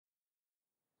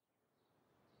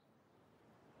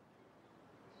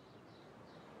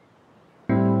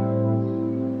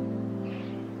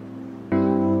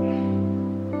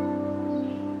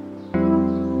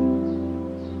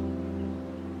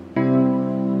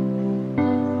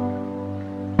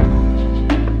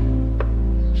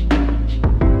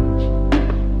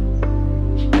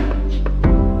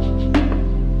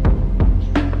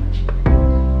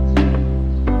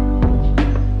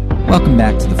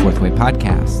back to the Fourth Way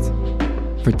Podcast.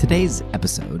 For today's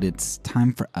episode, it's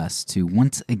time for us to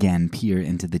once again peer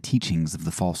into the teachings of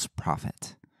the false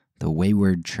prophet, the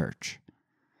wayward church.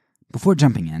 Before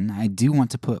jumping in, I do want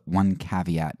to put one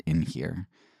caveat in here.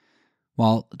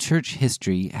 While church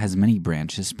history has many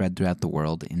branches spread throughout the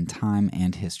world in time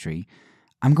and history,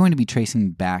 I'm going to be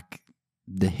tracing back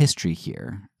the history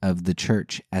here of the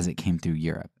church as it came through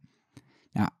Europe.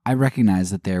 Now, I recognize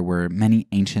that there were many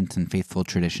ancient and faithful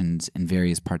traditions in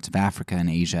various parts of Africa and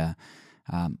Asia,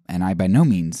 and I by no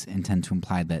means intend to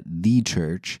imply that the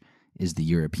church is the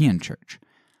European church.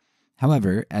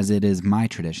 However, as it is my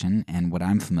tradition and what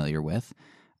I'm familiar with,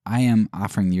 I am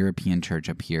offering the European church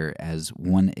up here as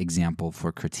one example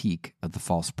for critique of the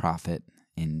false prophet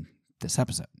in this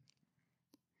episode.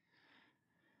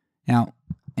 Now,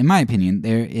 in my opinion,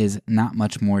 there is not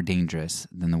much more dangerous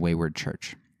than the wayward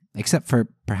church, except for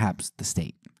perhaps the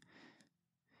state.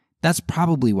 That's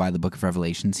probably why the book of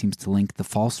Revelation seems to link the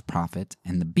false prophet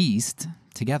and the beast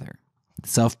together. The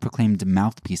self-proclaimed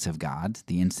mouthpiece of God,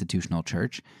 the institutional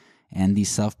church, and the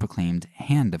self-proclaimed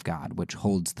hand of God, which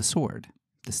holds the sword,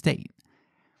 the state.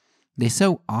 They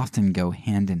so often go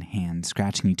hand in hand,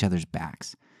 scratching each other's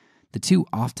backs. The two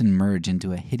often merge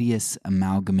into a hideous,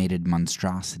 amalgamated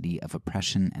monstrosity of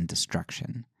oppression and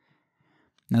destruction.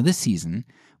 Now this season,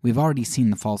 we've already seen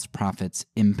the false prophet's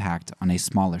impact on a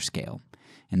smaller scale,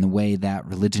 in the way that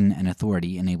religion and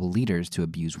authority enable leaders to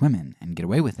abuse women and get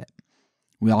away with it.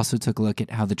 We also took a look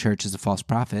at how the church as a false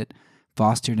prophet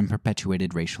fostered and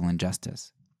perpetuated racial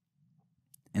injustice.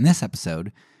 In this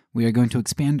episode, we are going to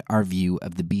expand our view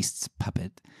of the beast's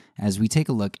puppet as we take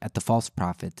a look at the false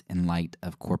prophet in light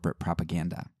of corporate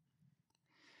propaganda.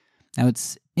 Now,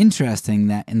 it's interesting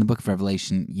that in the book of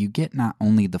Revelation, you get not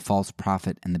only the false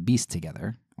prophet and the beast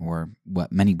together, or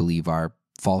what many believe are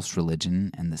false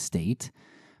religion and the state,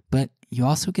 but you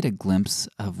also get a glimpse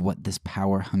of what this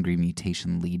power-hungry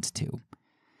mutation leads to.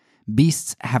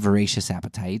 Beasts have voracious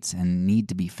appetites and need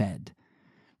to be fed.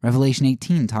 Revelation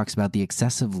 18 talks about the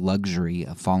excessive luxury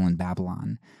of fallen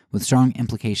Babylon, with strong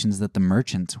implications that the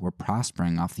merchants were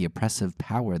prospering off the oppressive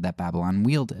power that Babylon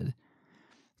wielded.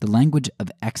 The language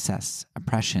of excess,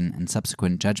 oppression, and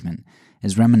subsequent judgment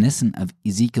is reminiscent of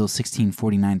Ezekiel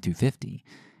 16:49-50,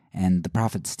 and the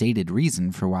prophet's stated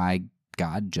reason for why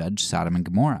God judged Sodom and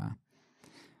Gomorrah.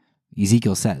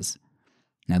 Ezekiel says,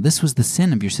 "Now this was the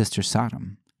sin of your sister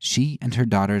Sodom. She and her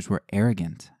daughters were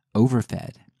arrogant,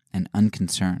 overfed, and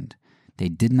unconcerned. They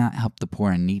did not help the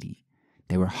poor and needy.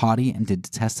 They were haughty and did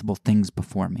detestable things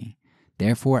before me.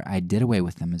 Therefore I did away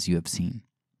with them, as you have seen."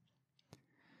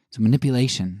 So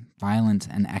manipulation, violence,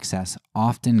 and excess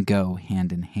often go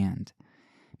hand in hand,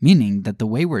 meaning that the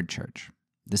wayward church,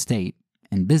 the state,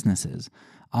 and businesses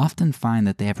often find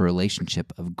that they have a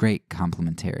relationship of great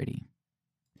complementarity.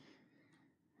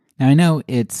 Now, I know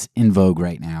it's in vogue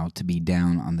right now to be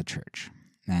down on the church,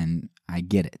 and I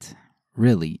get it.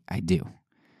 Really, I do.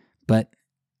 But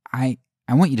I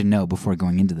want you to know before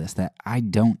going into this that I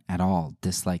don't at all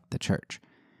dislike the church.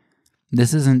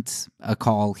 This isn't a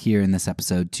call here in this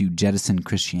episode to jettison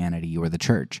Christianity or the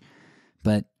church,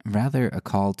 but rather a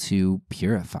call to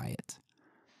purify it.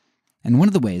 And one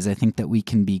of the ways I think that we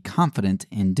can be confident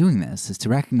in doing this is to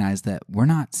recognize that we're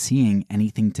not seeing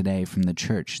anything today from the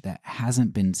church that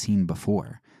hasn't been seen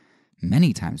before,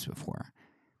 many times before.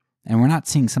 And we're not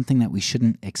seeing something that we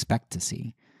shouldn't expect to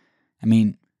see. I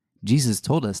mean, Jesus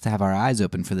told us to have our eyes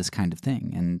open for this kind of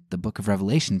thing, and the book of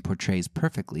Revelation portrays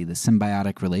perfectly the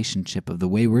symbiotic relationship of the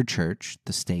wayward church,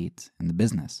 the state, and the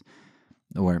business.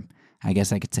 Or, I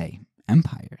guess I could say,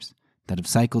 empires that have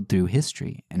cycled through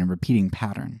history in a repeating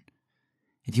pattern.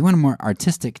 If you want a more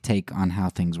artistic take on how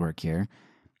things work here,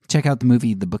 check out the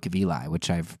movie The Book of Eli, which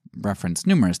I've referenced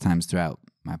numerous times throughout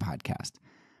my podcast.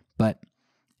 But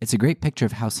it's a great picture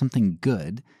of how something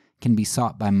good can be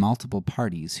sought by multiple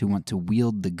parties who want to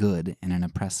wield the good in an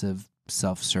oppressive,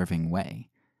 self-serving way.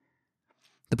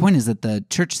 The point is that the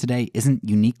church today isn't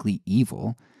uniquely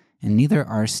evil, and neither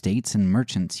are states and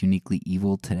merchants uniquely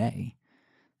evil today.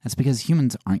 That's because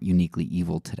humans aren't uniquely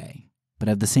evil today, but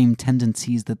have the same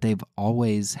tendencies that they've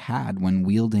always had when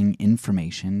wielding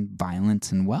information,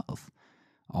 violence, and wealth,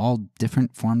 all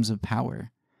different forms of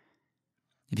power.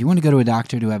 If you want to go to a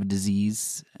doctor to have a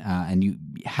disease, and you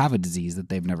have a disease that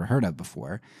they've never heard of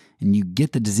before, and you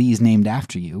get the disease named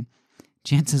after you,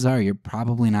 chances are you're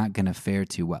probably not going to fare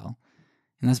too well.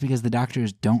 And that's because the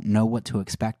doctors don't know what to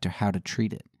expect or how to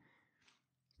treat it.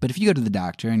 But if you go to the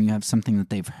doctor and you have something that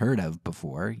they've heard of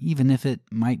before, even if it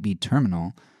might be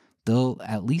terminal, they'll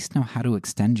at least know how to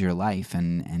extend your life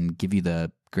and give you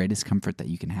the greatest comfort that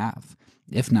you can have,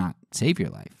 if not save your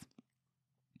life.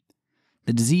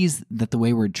 The disease that the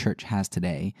wayward church has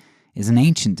today is an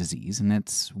ancient disease, and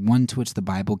it's one to which the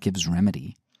Bible gives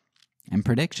remedy and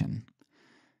prediction.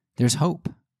 There's hope.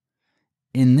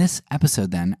 In this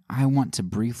episode, then, I want to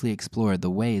briefly explore the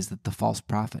ways that the false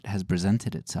prophet has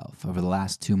presented itself over the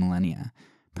last 2 millennia,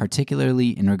 particularly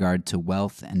in regard to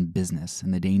wealth and business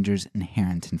and the dangers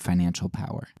inherent in financial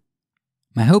power.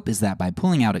 My hope is that by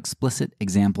pulling out explicit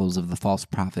examples of the false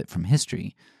prophet from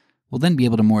history, we'll then be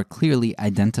able to more clearly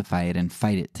identify it and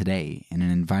fight it today in an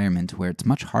environment where it's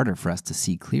much harder for us to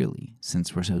see clearly,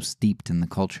 since we're so steeped in the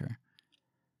culture.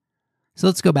 So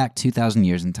let's go back 2,000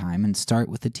 years in time and start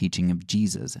with the teaching of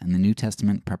Jesus and the New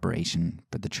Testament preparation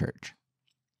for the church.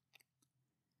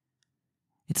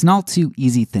 It's an all too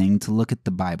easy thing to look at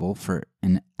the Bible for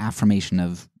an affirmation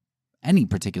of any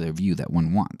particular view that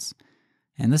one wants.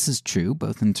 And this is true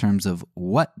both in terms of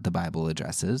what the Bible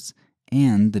addresses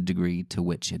and the degree to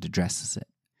which it addresses it.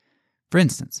 For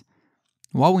instance,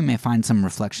 while we may find some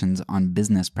reflections on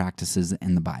business practices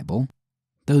in the Bible,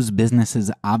 those businesses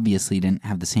obviously didn't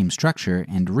have the same structure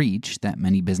and reach that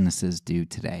many businesses do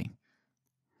today.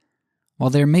 While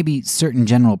there may be certain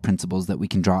general principles that we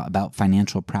can draw about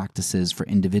financial practices for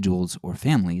individuals or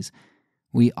families,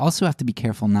 we also have to be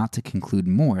careful not to conclude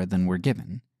more than we're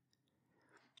given.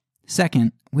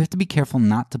 Second, we have to be careful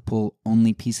not to pull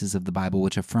only pieces of the Bible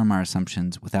which affirm our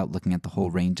assumptions without looking at the whole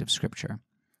range of Scripture.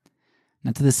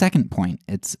 Now, to the second point,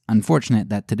 it's unfortunate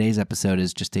that today's episode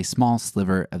is just a small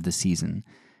sliver of the season,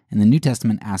 and the New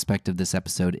Testament aspect of this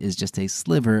episode is just a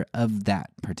sliver of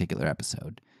that particular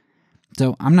episode.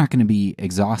 So I'm not going to be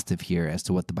exhaustive here as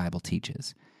to what the Bible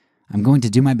teaches. I'm going to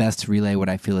do my best to relay what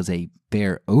I feel is a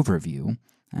fair overview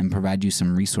and provide you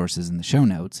some resources in the show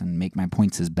notes and make my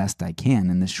points as best I can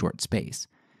in this short space.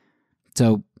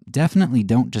 So definitely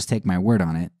don't just take my word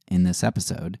on it in this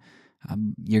episode.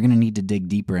 You're going to need to dig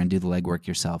deeper and do the legwork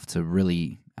yourself to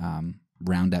really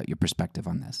round out your perspective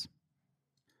on this.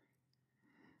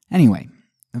 Anyway,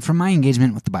 from my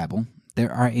engagement with the Bible,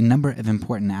 there are a number of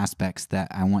important aspects that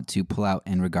I want to pull out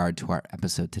in regard to our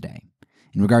episode today,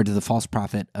 in regard to the false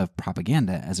prophet of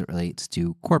propaganda as it relates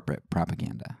to corporate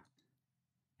propaganda.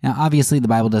 Now, obviously, the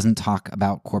Bible doesn't talk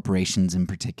about corporations in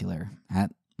particular,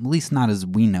 at least not as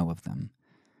we know of them.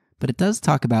 But it does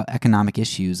talk about economic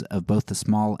issues of both the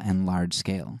small and large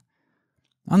scale.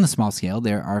 On the small scale,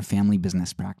 there are family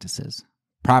business practices.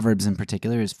 Proverbs in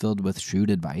particular is filled with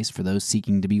shrewd advice for those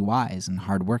seeking to be wise and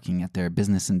hardworking at their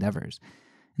business endeavors.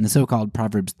 And the so-called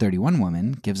Proverbs 31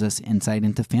 woman gives us insight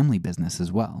into family business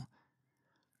as well.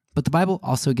 But the Bible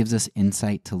also gives us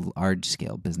insight to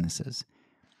large-scale businesses.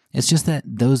 It's just that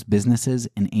those businesses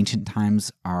in ancient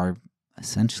times are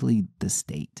essentially the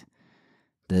state.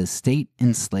 The state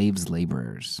enslaves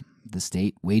laborers. The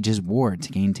state wages war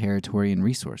to gain territory and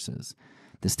resources.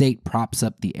 The state props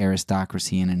up the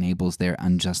aristocracy and enables their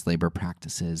unjust labor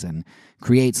practices and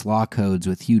creates law codes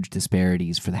with huge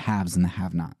disparities for the haves and the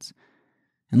have-nots.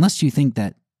 Unless you think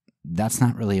that that's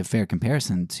not really a fair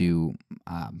comparison to,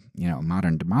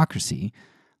 modern democracy,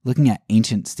 looking at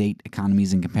ancient state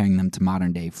economies and comparing them to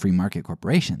modern-day free market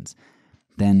corporations,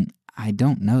 then I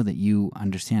don't know that you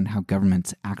understand how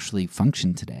governments actually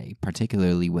function today,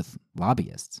 particularly with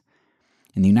lobbyists.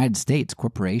 In the United States,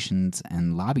 corporations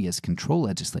and lobbyists control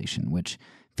legislation, which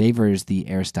favors the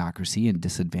aristocracy and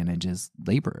disadvantages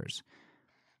laborers.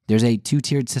 There's a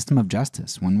two-tiered system of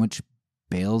justice, one which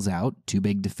bails out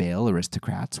too-big-to-fail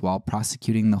aristocrats while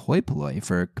prosecuting the hoi polloi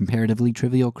for comparatively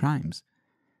trivial crimes.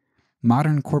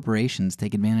 Modern corporations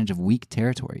take advantage of weak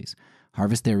territories,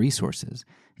 harvest their resources,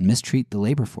 and mistreat the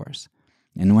labor force.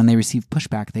 And when they receive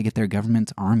pushback, they get their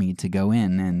government's army to go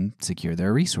in and secure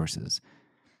their resources.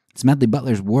 Smedley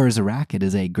Butler's War is a Racket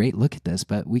is a great look at this,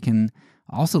 but we can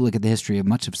also look at the history of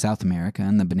much of South America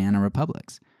and the banana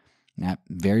republics, at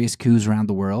various coups around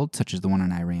the world, such as the one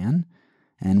in Iran,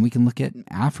 and we can look at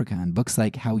Africa and books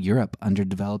like How Europe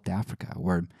Underdeveloped Africa,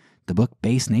 or the book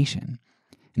Base Nation.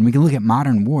 And we can look at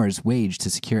modern wars waged to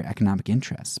secure economic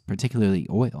interests, particularly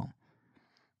oil.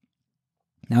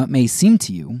 Now, it may seem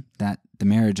to you that the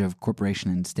marriage of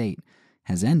corporation and state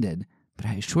has ended, but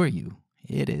I assure you,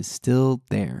 it is still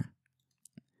there.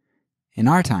 In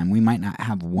our time, we might not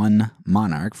have one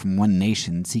monarch from one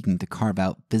nation seeking to carve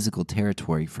out physical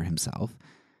territory for himself,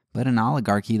 but an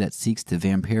oligarchy that seeks to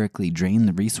vampirically drain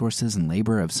the resources and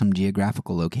labor of some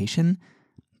geographical location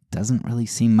doesn't really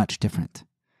seem much different.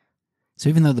 So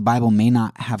even though the Bible may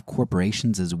not have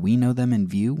corporations as we know them in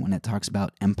view when it talks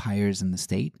about empires and the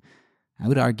state, I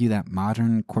would argue that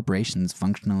modern corporations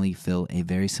functionally fill a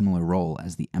very similar role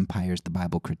as the empires the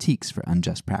Bible critiques for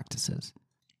unjust practices.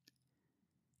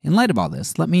 In light of all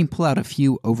this, let me pull out a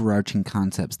few overarching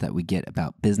concepts that we get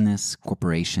about business,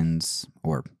 corporations,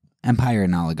 or empire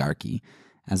and oligarchy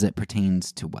as it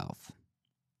pertains to wealth.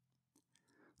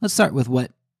 Let's start with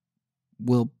what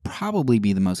will probably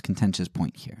be the most contentious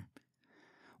point here.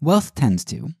 Wealth tends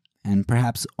to, and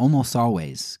perhaps almost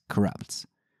always, corrupts.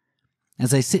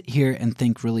 As I sit here and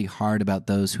think really hard about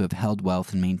those who have held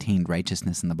wealth and maintained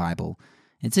righteousness in the Bible,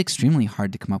 it's extremely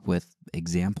hard to come up with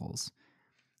examples.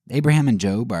 Abraham and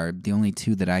Job are the only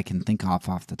two that I can think of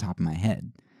off the top of my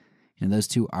head. Those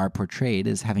two are portrayed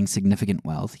as having significant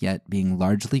wealth, yet being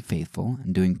largely faithful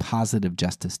and doing positive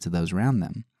justice to those around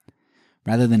them.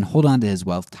 Rather than hold on to his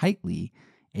wealth tightly,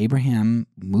 Abraham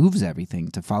moves everything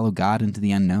to follow God into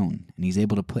the unknown, and he's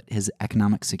able to put his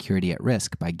economic security at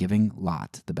risk by giving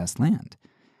Lot the best land.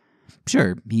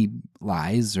 Sure, he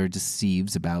lies or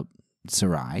deceives about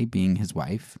Sarai being his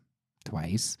wife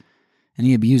twice, and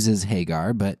he abuses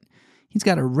Hagar, but he's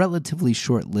got a relatively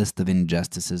short list of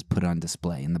injustices put on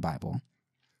display in the Bible.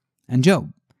 And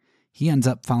Job, he ends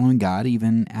up following God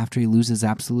even after he loses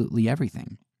absolutely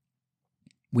everything.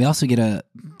 We also get a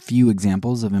few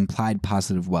examples of implied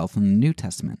positive wealth in the New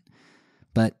Testament,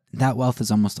 but that wealth is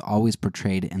almost always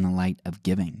portrayed in the light of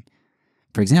giving.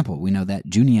 For example, we know that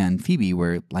Junia and Phoebe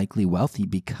were likely wealthy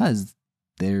because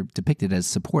they're depicted as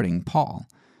supporting Paul,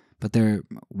 but their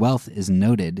wealth is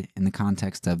noted in the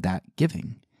context of that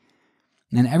giving.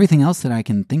 And everything else that I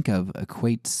can think of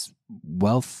equates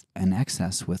wealth and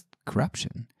excess with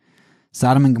corruption.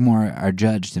 Sodom and Gomorrah are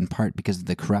judged in part because of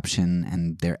the corruption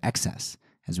and their excess,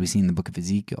 as we see in the book of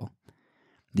Ezekiel.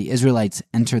 The Israelites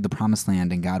enter the promised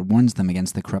land and God warns them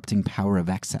against the corrupting power of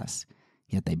excess,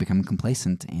 yet they become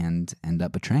complacent and end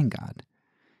up betraying God.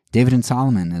 David and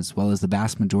Solomon, as well as the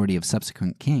vast majority of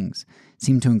subsequent kings,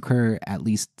 seem to incur at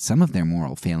least some of their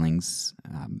moral failings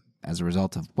as a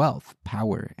result of wealth,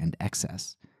 power, and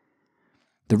excess.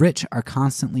 The rich are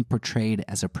constantly portrayed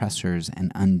as oppressors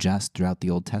and unjust throughout the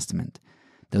Old Testament,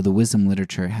 though the wisdom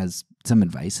literature has some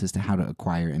advice as to how to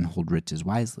acquire and hold riches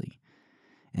wisely.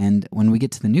 And when we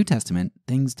get to the New Testament,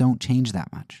 things don't change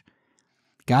that much.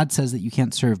 God says that you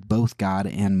can't serve both God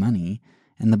and money,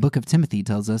 and the book of Timothy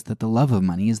tells us that the love of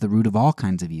money is the root of all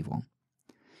kinds of evil.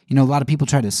 A lot of people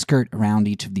try to skirt around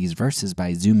each of these verses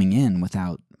by zooming in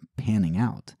without panning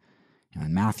out.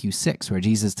 In Matthew 6, where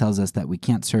Jesus tells us that we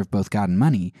can't serve both God and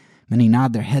money, many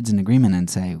nod their heads in agreement and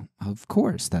say, of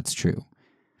course, that's true.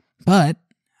 But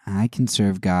I can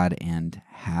serve God and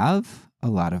have a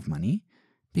lot of money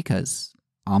because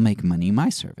I'll make money my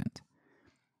servant.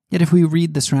 Yet if we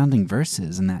read the surrounding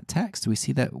verses in that text, we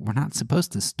see that we're not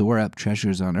supposed to store up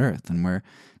treasures on earth, and we're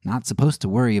not supposed to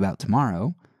worry about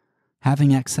tomorrow.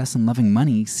 Having excess and loving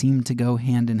money seem to go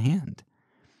hand in hand.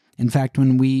 In fact,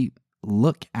 when we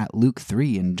look at Luke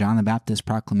 3 and John the Baptist's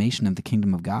proclamation of the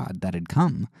kingdom of God that had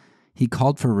come, he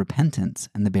called for repentance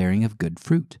and the bearing of good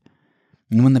fruit.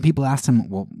 And when the people asked him,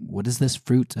 well, what does this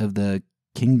fruit of the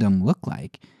kingdom look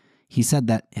like? He said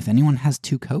that if anyone has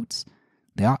 2 coats,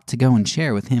 they ought to go and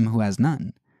share with him who has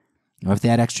none. Or if they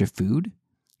had extra food,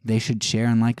 they should share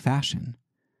in like fashion.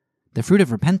 The fruit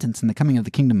of repentance and the coming of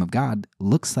the kingdom of God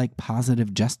looks like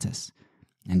positive justice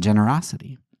and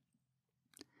generosity.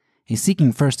 A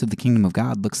seeking first of the kingdom of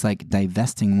God looks like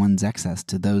divesting one's excess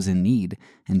to those in need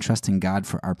and trusting God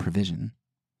for our provision.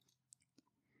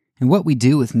 And what we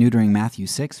do with neutering Matthew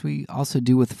 6, we also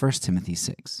do with 1 Timothy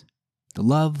 6. The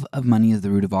love of money is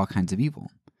the root of all kinds of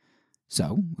evil.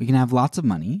 So, we can have lots of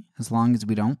money as long as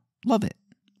we don't love it.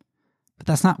 But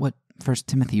that's not what 1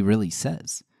 Timothy really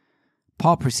says.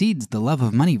 Paul precedes the love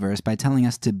of money verse by telling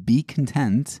us to be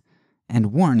content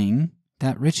and warning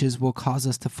that riches will cause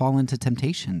us to fall into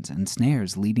temptations and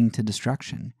snares leading to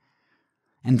destruction.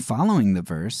 And following the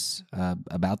verse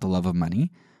about the love of money,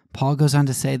 Paul goes on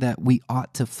to say that we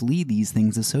ought to flee these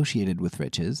things associated with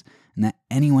riches, and that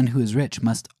anyone who is rich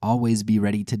must always be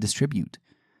ready to distribute.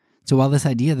 So while this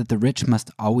idea that the rich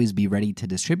must always be ready to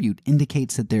distribute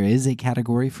indicates that there is a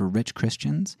category for rich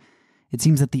Christians, it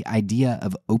seems that the idea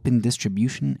of open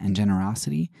distribution and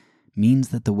generosity means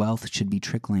that the wealth should be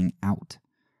trickling out.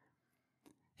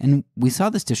 And we saw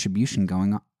this distribution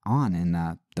going on in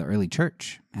the early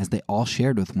church, as they all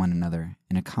shared with one another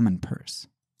in a common purse.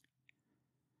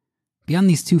 Beyond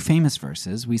these 2 famous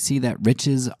verses, we see that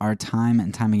riches are time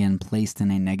and time again placed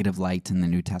in a negative light in the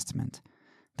New Testament.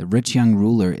 The rich young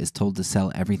ruler is told to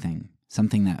sell everything,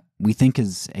 something that we think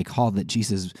is a call that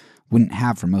Jesus wouldn't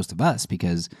have for most of us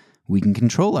because we can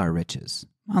control our riches,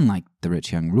 unlike the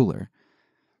rich young ruler.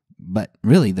 But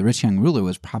really, the rich young ruler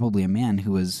was probably a man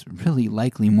who was really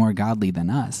likely more godly than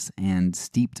us and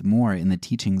steeped more in the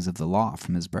teachings of the law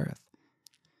from his birth.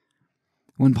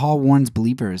 When Paul warns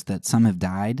believers that some have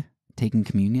died taking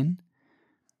communion,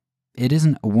 it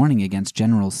isn't a warning against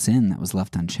general sin that was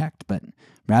left unchecked, but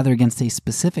rather against a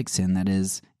specific sin that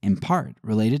is, in part,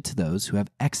 related to those who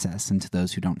have excess and to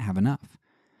those who don't have enough.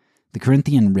 The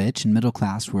Corinthian rich and middle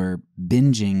class were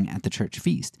binging at the church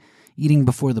feast, eating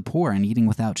before the poor and eating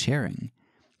without sharing.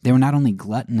 They were not only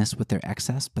gluttonous with their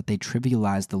excess, but they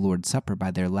trivialized the Lord's Supper by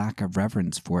their lack of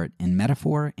reverence for it in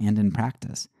metaphor and in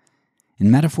practice. In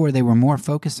metaphor, they were more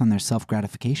focused on their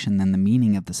self-gratification than the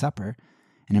meaning of the supper,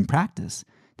 and in practice,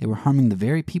 they were harming the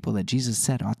very people that Jesus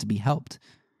said ought to be helped.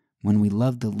 When we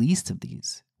love the least of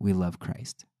these, we love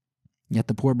Christ. Yet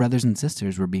the poor brothers and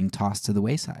sisters were being tossed to the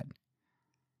wayside.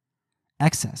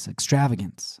 Excess,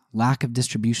 extravagance, lack of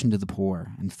distribution to the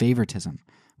poor, and favoritism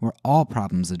were all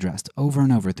problems addressed over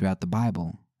and over throughout the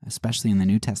Bible, especially in the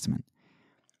New Testament.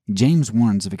 James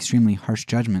warns of extremely harsh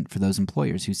judgment for those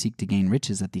employers who seek to gain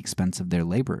riches at the expense of their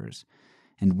laborers,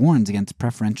 and warns against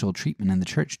preferential treatment in the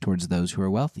church towards those who are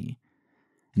wealthy.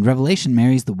 And Revelation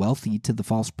marries the wealthy to the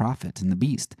false prophet and the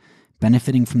beast,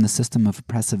 benefiting from the system of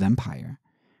oppressive empire.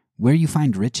 Where you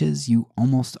find riches, you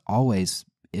almost always,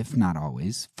 if not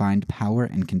always, find power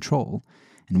and control,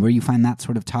 and where you find that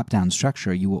sort of top-down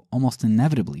structure, you will almost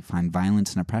inevitably find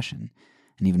violence and oppression,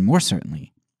 and even more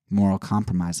certainly, moral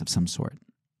compromise of some sort.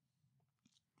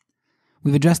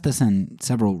 We've addressed this in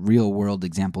several real-world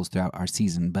examples throughout our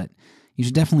season, but you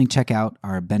should definitely check out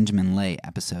our Benjamin Lay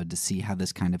episode to see how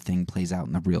this kind of thing plays out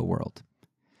in the real world.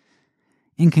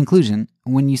 In conclusion,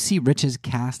 when you see riches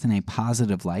cast in a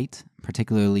positive light,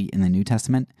 particularly in the New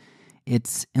Testament,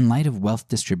 it's in light of wealth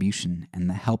distribution and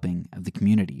the helping of the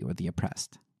community or the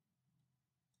oppressed.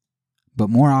 But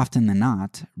more often than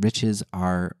not, riches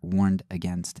are warned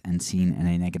against and seen in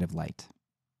a negative light.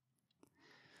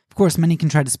 Of course, many can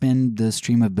try to spin the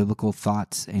stream of biblical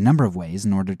thoughts a number of ways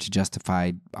in order to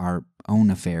justify our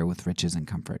own affair with riches and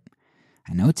comfort.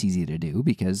 I know it's easy to do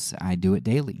because I do it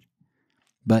daily.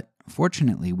 But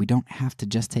fortunately, we don't have to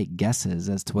just take guesses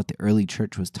as to what the early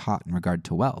church was taught in regard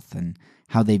to wealth and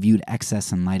how they viewed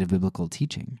excess in light of biblical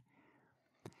teaching.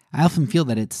 I often feel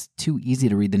that it's too easy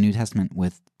to read the New Testament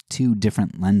with two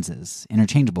different lenses,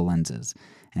 interchangeable lenses,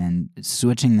 and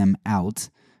switching them out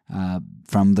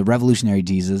from the revolutionary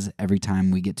Jesus every time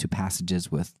we get to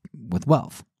passages with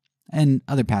wealth, and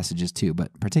other passages too,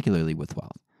 but particularly with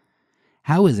wealth.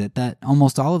 How is it that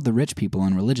almost all of the rich people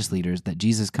and religious leaders that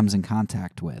Jesus comes in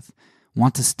contact with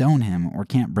want to stone him or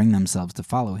can't bring themselves to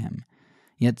follow him?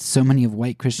 Yet so many of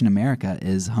white Christian America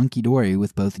is hunky-dory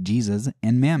with both Jesus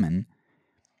and mammon.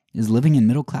 Is living in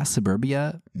middle-class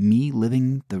suburbia me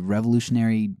living the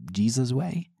revolutionary Jesus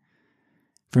way?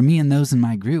 For me and those in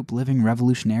my group, living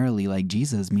revolutionarily like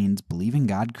Jesus means believing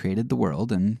God created the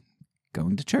world and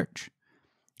going to church.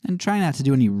 And try not to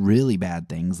do any really bad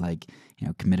things like,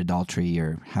 commit adultery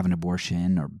or have an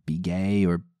abortion or be gay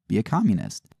or be a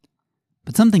communist.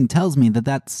 But something tells me that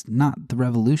that's not the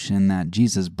revolution that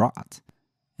Jesus brought.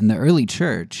 And the early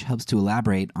church helps to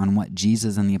elaborate on what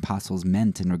Jesus and the apostles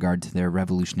meant in regard to their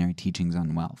revolutionary teachings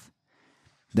on wealth.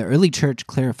 The early church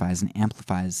clarifies and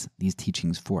amplifies these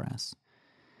teachings for us.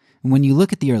 And when you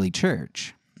look at the early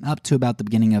church, up to about the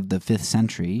beginning of the 5th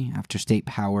century, after state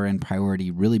power and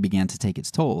priority really began to take its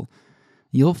toll,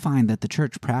 you'll find that the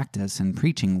church practice and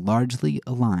preaching largely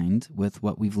aligned with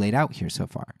what we've laid out here so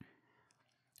far.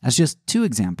 As just two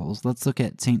examples, let's look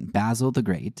at St. Basil the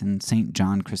Great and St.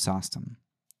 John Chrysostom.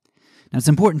 Now, it's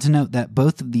important to note that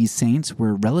both of these saints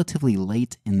were relatively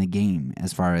late in the game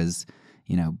as far as,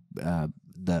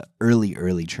 the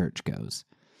early church goes.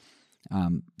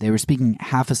 They were speaking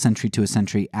half a century to a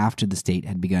century after the state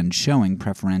had begun showing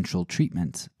preferential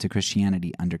treatment to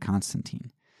Christianity under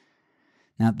Constantine.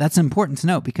 Now, that's important to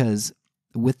note because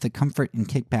with the comfort and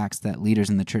kickbacks that leaders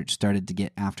in the church started to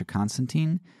get after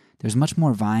Constantine, there's much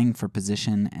more vying for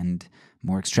position and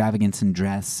more extravagance in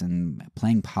dress and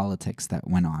playing politics that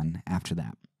went on after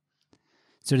that.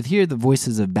 So to hear the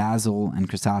voices of Basil and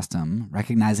Chrysostom,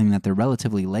 recognizing that they're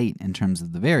relatively late in terms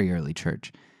of the very early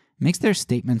church, makes their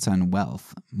statements on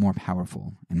wealth more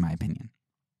powerful, in my opinion.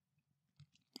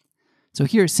 So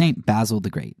here's St. Basil the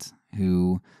Great,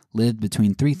 who lived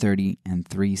between 330 and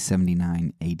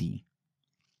 379 AD.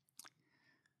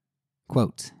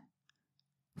 Quote,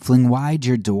 "Fling wide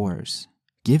your doors,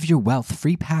 give your wealth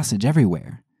free passage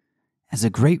everywhere. As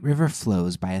a great river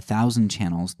flows by 1,000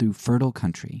 channels through fertile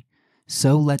country,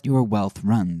 so let your wealth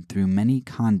run through many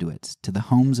conduits to the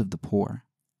homes of the poor.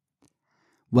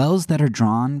 Wells that are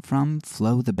drawn from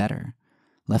flow the better.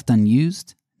 Left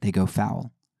unused, they go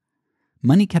foul.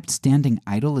 Money kept standing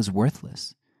idle is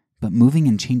worthless, but moving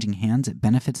and changing hands, it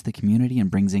benefits the community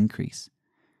and brings increase.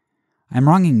 I am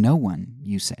wronging no one,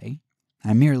 you say.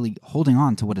 I am merely holding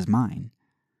on to what is mine.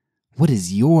 What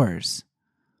is yours?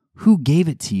 Who gave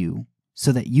it to you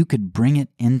so that you could bring it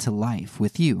into life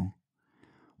with you?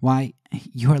 Why,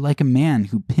 you are like a man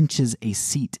who pinches a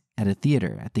seat at a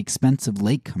theater at the expense of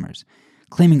latecomers,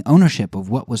 claiming ownership of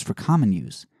what was for common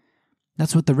use.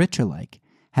 That's what the rich are like.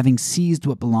 Having seized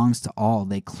what belongs to all,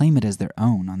 they claim it as their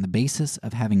own on the basis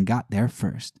of having got there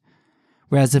first.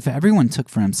 Whereas if everyone took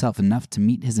for himself enough to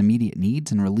meet his immediate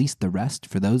needs and released the rest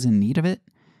for those in need of it,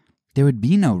 there would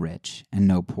be no rich and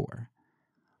no poor.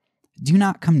 Do you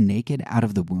not come naked out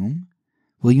of the womb?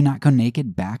 Will you not go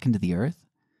naked back into the earth?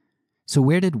 So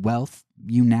where did wealth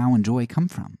you now enjoy come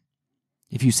from?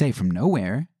 If you say from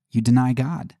nowhere, you deny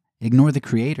God, ignore the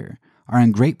Creator, are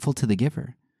ungrateful to the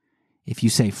giver. If you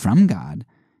say from God,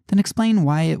 then explain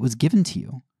why it was given to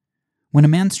you. When a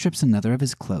man strips another of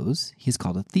his clothes, he is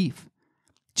called a thief.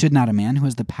 Should not a man who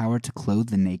has the power to clothe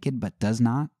the naked but does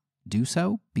not do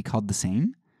so be called the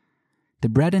same? The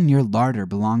bread in your larder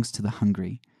belongs to the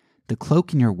hungry. The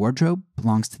cloak in your wardrobe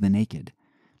belongs to the naked.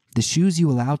 The shoes you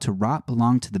allow to rot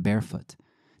belong to the barefoot.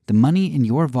 The money in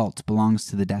your vault belongs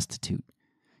to the destitute.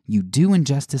 You do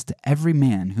injustice to every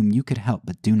man whom you could help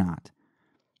but do not.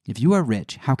 If you are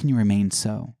rich, how can you remain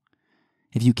so?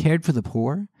 If you cared for the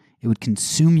poor, it would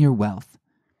consume your wealth.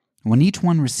 When each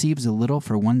one receives a little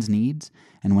for one's needs,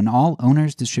 and when all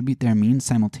owners distribute their means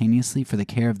simultaneously for the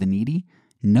care of the needy,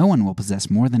 no one will possess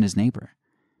more than his neighbor.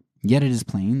 Yet it is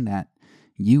plain that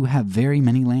you have very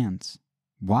many lands.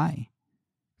 Why?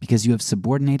 Because you have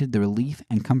subordinated the relief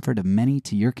and comfort of many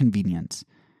to your convenience,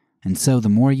 and so the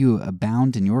more you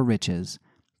abound in your riches,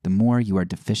 the more you are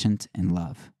deficient in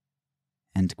love.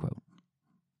 End quote.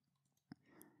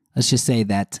 Let's just say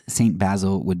that St.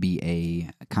 Basil would be a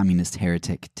communist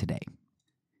heretic today.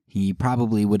 He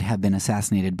probably would have been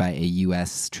assassinated by a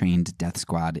U.S.-trained death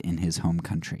squad in his home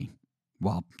country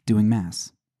while doing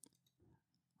Mass.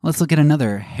 Let's look at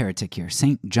another heretic here,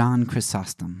 St. John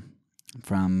Chrysostom,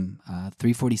 from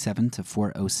 347 to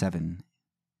 407.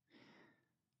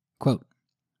 Quote,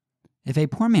 "If a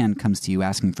poor man comes to you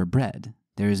asking for bread,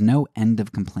 there is no end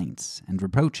of complaints and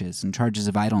reproaches and charges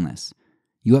of idleness.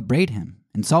 You upbraid him,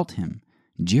 insult him,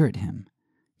 jeer at him.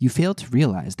 You fail to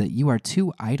realize that you are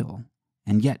too idle,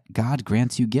 and yet God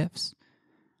grants you gifts.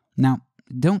 Now,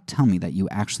 don't tell me that you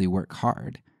actually work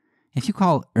hard. If you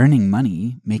call earning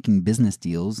money, making business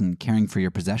deals, and caring for your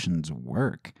possessions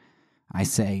work, I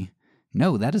say,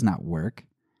 no, that is not work.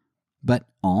 But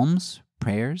alms,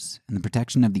 prayers, and the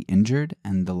protection of the injured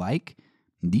and the like,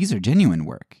 these are genuine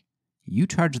work. You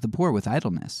charge the poor with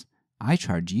idleness. I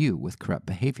charge you with corrupt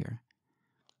behavior.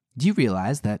 Do you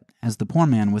realize that as the poor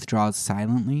man withdraws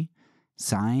silently,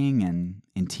 sighing and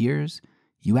in tears,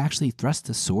 you actually thrust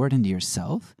a sword into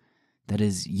yourself? That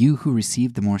is, you who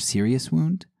received the more serious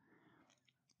wound?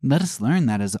 Let us learn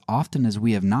that as often as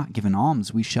we have not given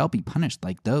alms, we shall be punished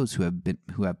like those who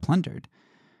have plundered.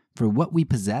 For what we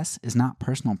possess is not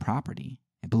personal property.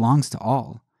 It belongs to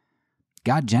all.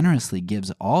 God generously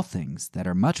gives all things that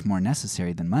are much more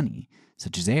necessary than money,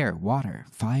 such as air, water,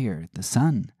 fire, the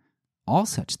sun, all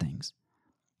such things.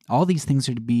 All these things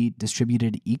are to be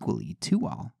distributed equally to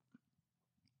all.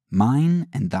 Mine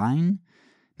and thine,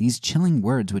 these chilling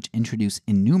words which introduce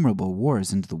innumerable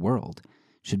wars into the world,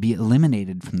 should be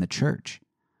eliminated from the church.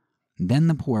 Then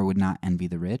the poor would not envy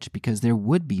the rich, because there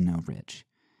would be no rich.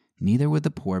 Neither would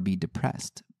the poor be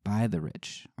depressed by the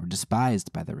rich or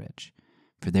despised by the rich,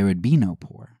 for there would be no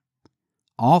poor.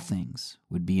 All things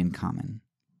would be in common."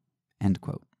 End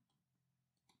quote.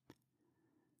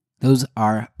 Those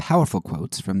are powerful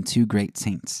quotes from two great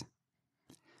saints.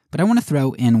 But I want to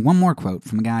throw in one more quote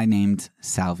from a guy named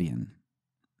Salvian.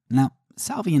 Now,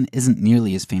 Salvian isn't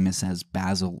nearly as famous as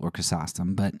Basil or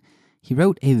Chrysostom, but he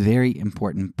wrote a very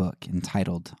important book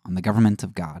entitled On the Government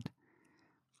of God.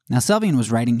 Now, Salvian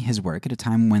was writing his work at a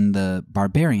time when the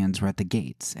barbarians were at the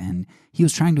gates, and he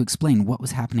was trying to explain what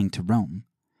was happening to Rome.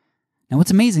 Now,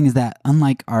 what's amazing is that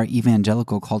unlike our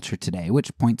evangelical culture today,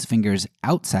 which points fingers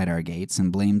outside our gates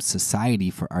and blames society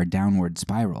for our downward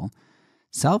spiral,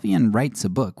 Salvian writes a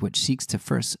book which seeks to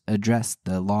first address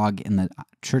the log in the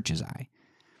church's eye.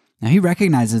 Now, he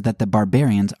recognizes that the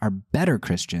barbarians are better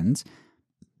Christians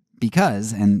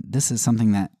because, and this is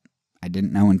something that I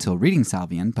didn't know until reading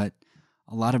Salvian, but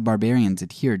a lot of barbarians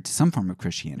adhered to some form of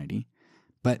Christianity,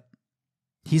 but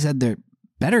he said they're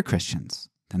better Christians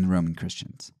than the Roman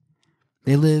Christians.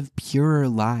 They live purer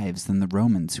lives than the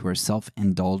Romans, who are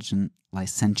self-indulgent,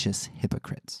 licentious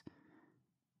hypocrites.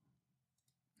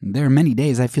 There are many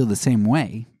days I feel the same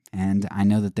way, and I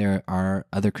know that there are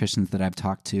other Christians that I've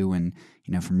talked to, and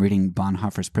from reading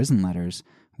Bonhoeffer's prison letters,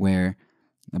 where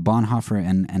Bonhoeffer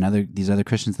and these other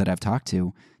Christians that I've talked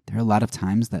to, there are a lot of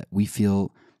times that we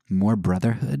feel more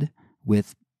brotherhood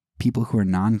with people who are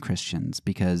non-Christians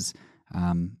because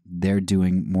they're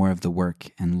doing more of the work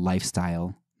and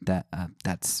lifestyle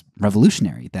that's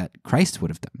revolutionary, that Christ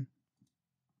would have done.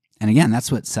 And again,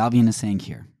 that's what Salvian is saying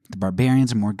here. The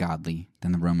barbarians are more godly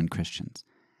than the Roman Christians.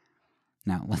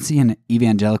 Now, let's see an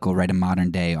evangelical write a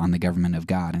modern day on the government of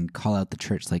God and call out the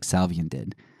church like Salvian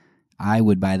did. I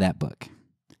would buy that book.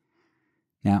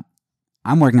 Now,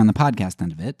 I'm working on the podcast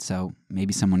end of it, so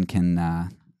maybe someone can,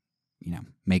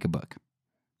 make a book.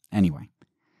 Anyway,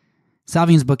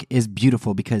 Salvian's book is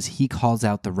beautiful because he calls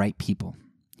out the right people.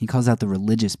 He calls out the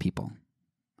religious people.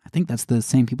 I think that's the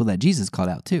same people that Jesus called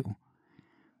out too.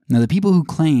 Now, the people who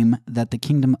claim that the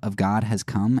kingdom of God has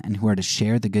come and who are to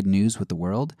share the good news with the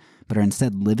world, but are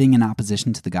instead living in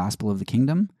opposition to the gospel of the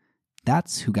kingdom,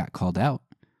 that's who got called out.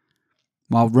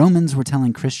 While Romans were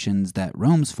telling Christians that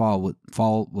Rome's fall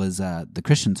was the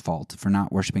Christians' fault for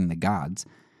not worshiping the gods,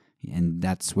 and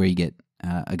that's where you get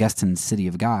Augustine's City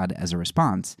of God as a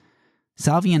response,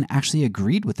 Salvian actually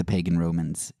agreed with the pagan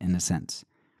Romans in a sense.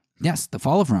 Yes, the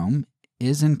fall of Rome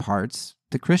is in parts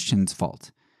the Christians'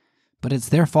 fault, but it's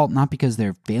their fault not because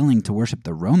they're failing to worship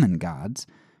the Roman gods,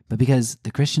 but because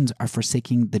the Christians are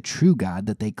forsaking the true God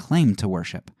that they claim to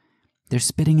worship. They're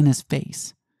spitting in his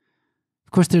face.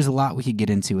 Of course, there's a lot we could get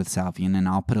into with Salvian, and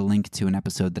I'll put a link to an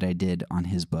episode that I did on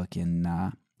his book in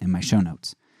my show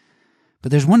notes. But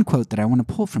there's one quote that I want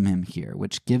to pull from him here,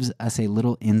 which gives us a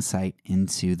little insight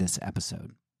into this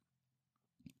episode.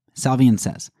 Salvian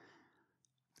says,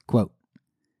 quote,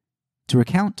 "To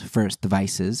recount first the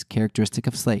vices characteristic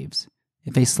of slaves,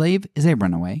 if a slave is a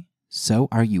runaway, so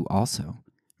are you also,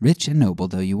 rich and noble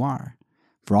though you are.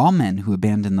 For all men who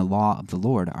abandon the law of the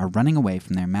Lord are running away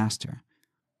from their master.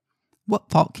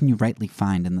 What fault can you rightly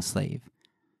find in the slave?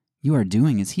 You are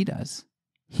doing as he does.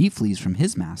 He flees from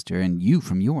his master, and you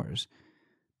from yours.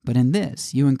 But in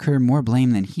this you incur more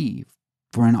blame than he,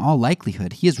 for in all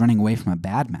likelihood he is running away from a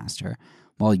bad master,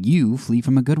 while you flee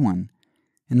from a good one.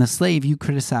 In the slave you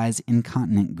criticize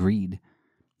incontinent greed.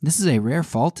 This is a rare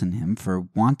fault in him for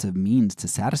want of means to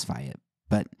satisfy it,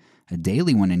 but a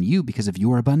daily one in you because of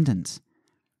your abundance.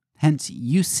 Hence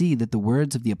you see that the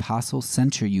words of the apostle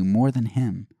censure you more than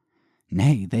him.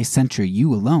 Nay, they censure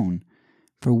you alone.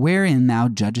 For wherein thou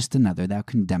judgest another, thou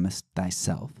condemnest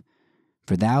thyself.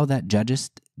 For thou that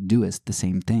judgest doest the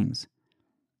same things.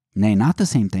 Nay, not the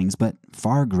same things, but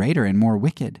far greater and more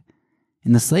wicked.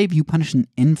 In the slave you punish an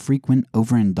infrequent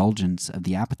overindulgence of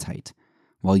the appetite,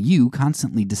 while you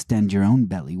constantly distend your own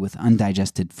belly with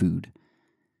undigested food.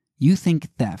 You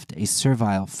think theft a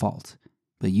servile fault,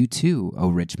 but you too, O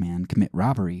rich man, commit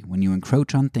robbery when you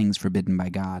encroach on things forbidden by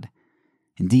God.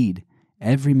 Indeed,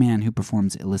 every man who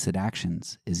performs illicit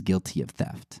actions is guilty of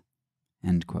theft."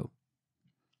 End quote.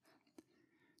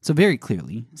 So very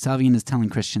clearly, Salvian is telling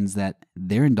Christians that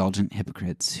they're indulgent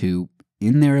hypocrites who,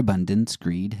 in their abundance,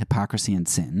 greed, hypocrisy, and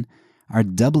sin, are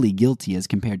doubly guilty as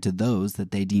compared to those that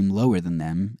they deem lower than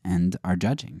them and are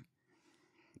judging.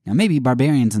 Now maybe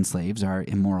barbarians and slaves are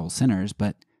immoral sinners,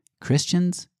 but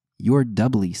Christians, you're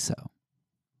doubly so.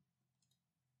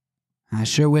 I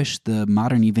sure wish the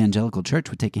modern evangelical church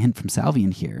would take a hint from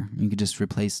Salvian here. You could just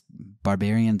replace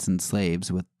barbarians and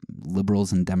slaves with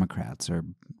liberals and Democrats or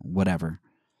whatever.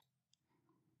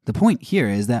 The point here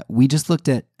is that we just looked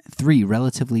at 3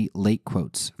 relatively late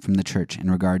quotes from the church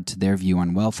in regard to their view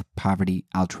on wealth, poverty,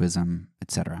 altruism,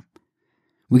 etc.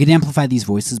 We could amplify these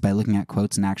voices by looking at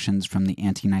quotes and actions from the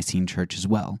ante-Nicene church as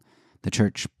well, the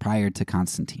church prior to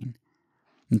Constantine.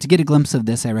 And to get a glimpse of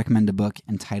this, I recommend a book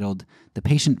entitled The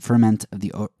Patient Ferment of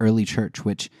the Early Church,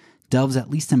 which delves at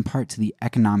least in part to the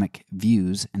economic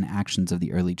views and actions of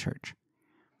the early church.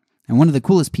 And one of the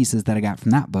coolest pieces that I got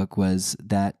from that book was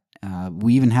that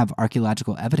we even have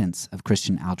archaeological evidence of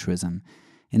Christian altruism,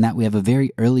 in that we have a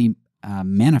very early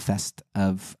manifest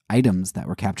of items that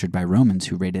were captured by Romans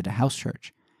who raided a house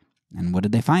church. And what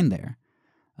did they find there?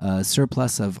 A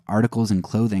surplus of articles and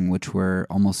clothing, which were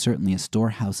almost certainly a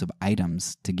storehouse of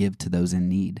items to give to those in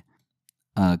need.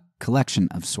 A collection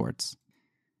of sorts.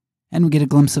 And we get a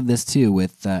glimpse of this too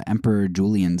with Emperor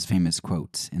Julian's famous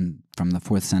quote from the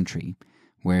 4th century,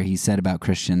 where he said about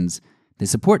Christians, "They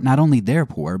support not only their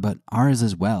poor, but ours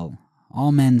as well.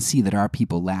 All men see that our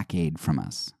people lack aid from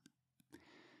us."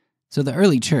 So the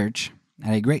early church,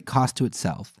 at a great cost to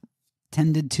itself,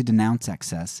 tended to denounce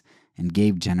excess and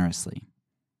gave generously.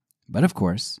 But of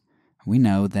course, we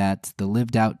know that the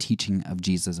lived-out teaching of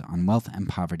Jesus on wealth and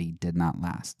poverty did not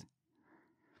last.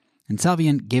 And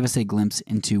Salvian gave us a glimpse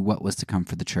into what was to come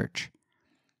for the church.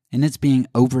 In its being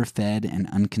overfed and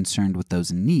unconcerned with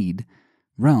those in need,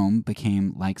 Rome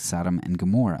became like Sodom and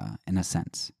Gomorrah in a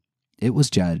sense. It was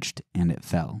judged and it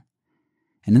fell.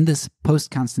 And in this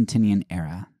post-Constantinian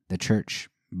era, the church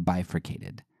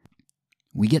bifurcated.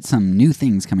 We get some new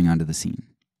things coming onto the scene.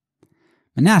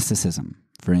 Monasticism,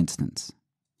 for instance.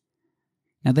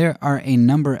 Now, there are a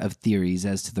number of theories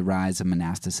as to the rise of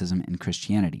monasticism in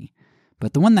Christianity,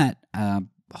 but the one that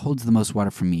holds the most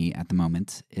water for me at the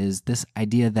moment is this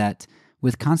idea that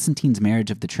with Constantine's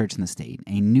marriage of the church and the state,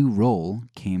 a new role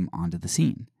came onto the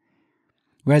scene.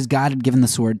 Whereas God had given the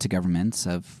sword to governments,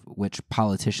 of which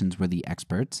politicians were the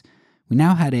experts, we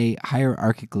now had a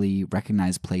hierarchically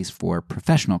recognized place for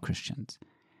professional Christians.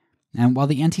 And while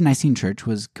the ante-Nicene church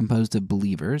was composed of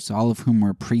believers, all of whom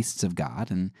were priests of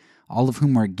God, and all of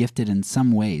whom were gifted in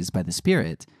some ways by the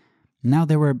Spirit, now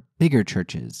there were bigger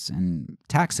churches and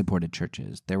tax-supported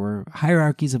churches. There were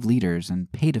hierarchies of leaders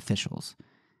and paid officials.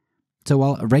 So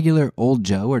while a regular old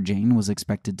Joe or Jane was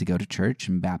expected to go to church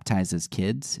and baptize his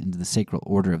kids into the sacred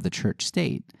order of the church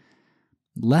state,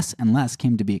 less and less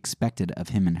came to be expected of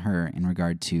him and her in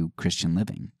regard to Christian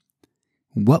living.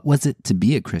 What was it to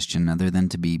be a Christian other than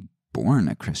to be born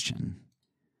a Christian?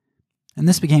 And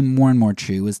this became more and more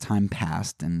true as time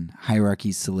passed and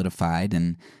hierarchies solidified,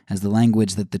 and as the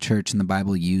language that the church and the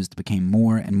Bible used became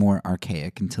more and more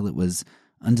archaic until it was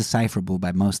undecipherable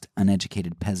by most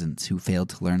uneducated peasants who failed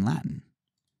to learn Latin.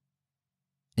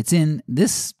 It's in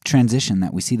this transition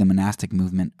that we see the monastic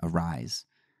movement arise.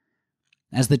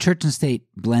 As the church and state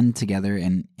blend together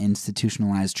and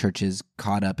institutionalized churches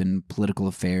caught up in political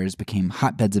affairs became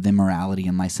hotbeds of immorality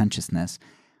and licentiousness,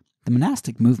 the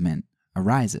monastic movement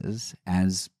arises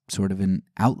as sort of an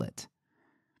outlet.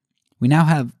 We now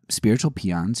have spiritual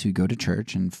peons who go to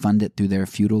church and fund it through their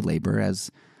feudal labor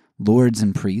as lords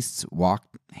and priests walk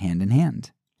hand in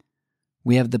hand.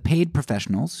 We have the paid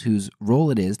professionals whose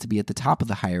role it is to be at the top of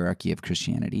the hierarchy of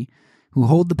Christianity, who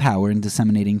hold the power in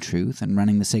disseminating truth and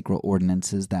running the sacred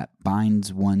ordinances that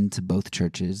binds one to both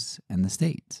churches and the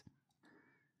state.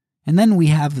 And then we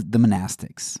have the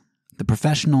monastics, the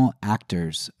professional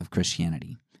actors of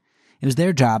Christianity. It was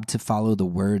their job to follow the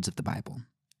words of the Bible,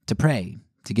 to pray,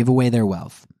 to give away their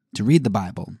wealth, to read the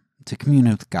Bible, to commune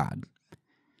with God.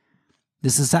 The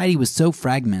society was so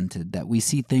fragmented that we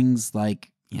see things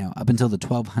like, up until the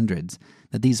 1200s,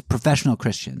 that these professional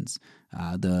Christians,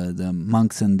 the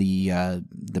monks and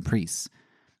the priests,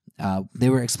 they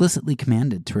were explicitly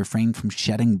commanded to refrain from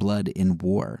shedding blood in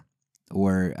war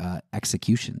or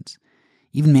executions.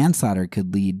 Even manslaughter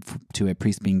could lead to a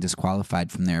priest being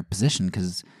disqualified from their position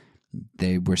because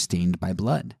they were stained by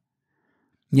blood.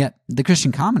 Yet the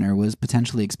Christian commoner was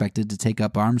potentially expected to take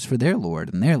up arms for their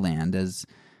Lord and their land, as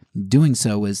doing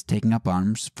so was taking up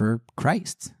arms for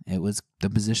Christ. It was the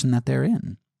position that they're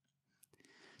in.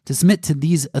 To submit to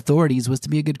these authorities was to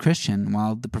be a good Christian,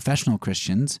 while the professional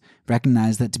Christians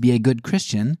recognized that to be a good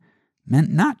Christian meant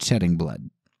not shedding blood.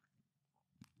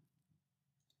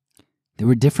 There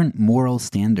were different moral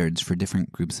standards for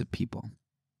different groups of people.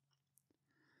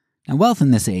 Now, wealth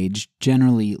in this age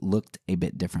generally looked a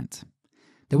bit different.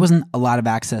 There wasn't a lot of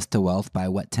access to wealth by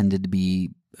what tended to be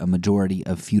a majority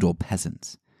of feudal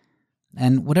peasants.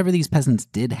 And whatever these peasants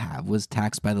did have was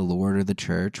taxed by the Lord or the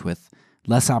church, with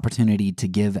less opportunity to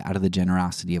give out of the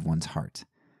generosity of one's heart.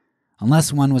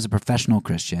 Unless one was a professional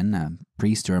Christian, a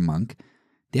priest or a monk,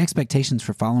 the expectations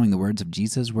for following the words of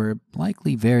Jesus were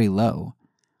likely very low.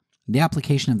 The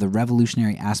application of the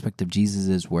revolutionary aspect of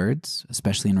Jesus' words,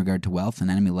 especially in regard to wealth and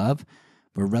enemy love,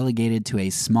 were relegated to a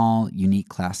small, unique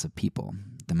class of people,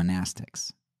 the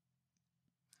monastics.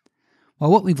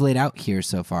 Well, what we've laid out here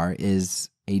so far is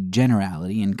a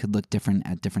generality and could look different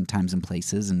at different times and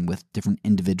places and with different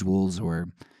individuals or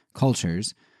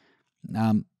cultures.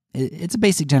 It's a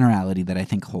basic generality that I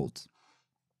think holds.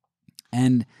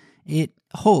 And it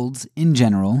holds, in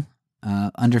general,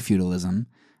 under feudalism,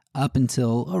 up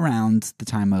until around the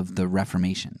time of the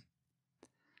Reformation.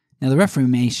 Now, the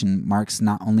Reformation marks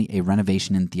not only a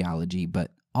renovation in theology,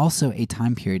 but also a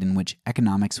time period in which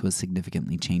economics was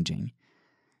significantly changing.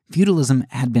 Feudalism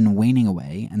had been waning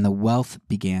away, and the wealth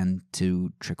began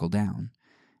to trickle down,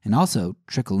 and also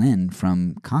trickle in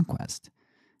from conquest,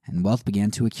 and wealth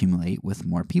began to accumulate with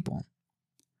more people.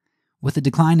 With the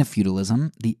decline of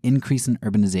feudalism, the increase in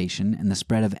urbanization, and the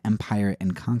spread of empire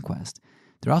and conquest,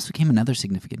 there also came another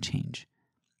significant change,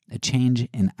 a change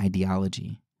in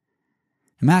ideology.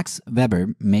 Max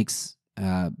Weber makes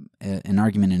an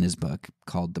argument in his book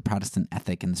called The Protestant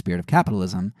Ethic and the Spirit of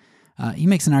Capitalism. He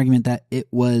makes an argument that it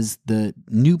was the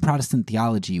new Protestant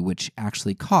theology which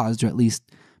actually caused, or at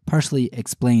least partially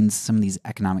explains, some of these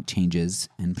economic changes,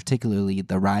 and particularly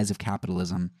the rise of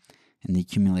capitalism and the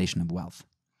accumulation of wealth.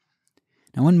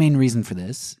 Now, one main reason for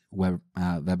this,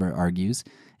 Weber argues,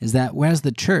 is that whereas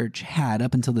the church had,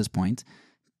 up until this point,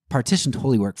 partitioned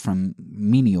holy work from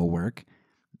menial work,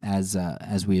 as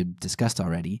we had discussed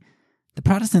already, the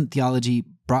Protestant theology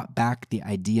brought back the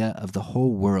idea of the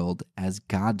whole world as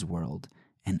God's world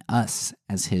and us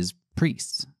as his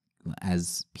priests,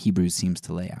 as Hebrews seems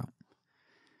to lay out.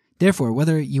 Therefore,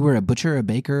 whether you were a butcher, a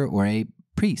baker, or a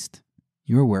priest,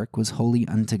 your work was holy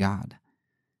unto God.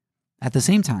 At the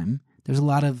same time, there's a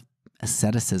lot of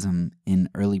asceticism in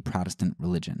early Protestant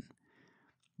religion.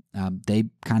 They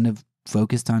kind of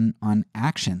focused on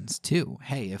actions too.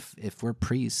 Hey, if we're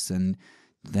priests, and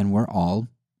then we're all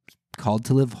called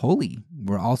to live holy.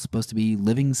 We're all supposed to be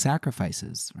living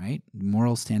sacrifices, right?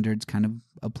 Moral standards kind of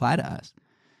apply to us.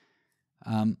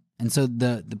 And so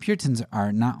the Puritans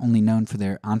are not only known for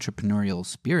their entrepreneurial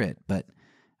spirit, but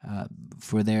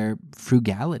for their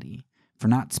frugality, for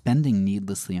not spending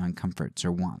needlessly on comforts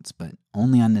or wants, but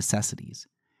only on necessities.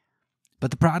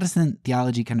 But the Protestant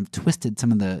theology kind of twisted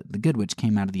some of the good which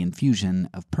came out of the infusion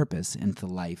of purpose into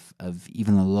the life of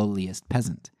even the lowliest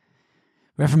peasant.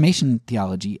 Reformation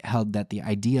theology held that the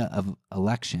idea of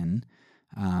election,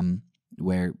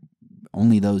 where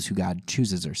only those who God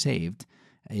chooses are saved,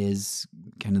 is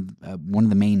kind of one of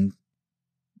the main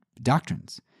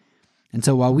doctrines. And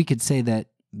so while we could say that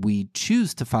we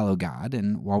choose to follow God,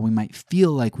 and while we might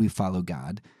feel like we follow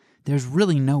God, there's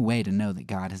really no way to know that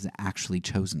God has actually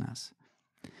chosen us.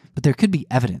 But there could be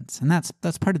evidence, and that's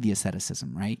part of the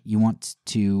asceticism, right? You want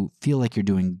to feel like you're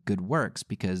doing good works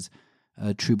because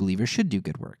a true believer should do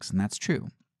good works, and that's true.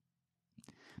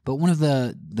 But one of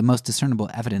the most discernible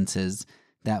evidences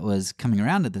that was coming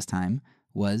around at this time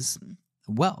was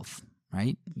wealth,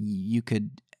 right?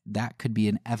 That could be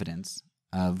an evidence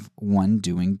of one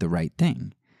doing the right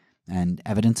thing, and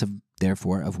evidence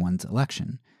therefore of one's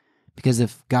election. Because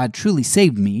if God truly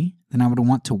saved me, then I would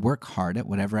want to work hard at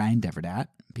whatever I endeavored at,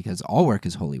 because all work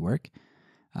is holy work,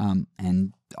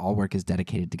 and all work is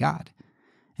dedicated to God.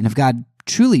 And if God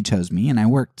truly chose me and I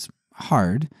worked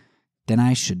hard, then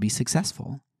I should be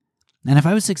successful. And if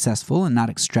I was successful and not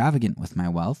extravagant with my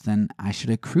wealth, then I should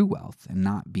accrue wealth and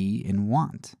not be in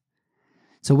want.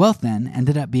 So wealth then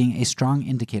ended up being a strong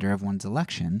indicator of one's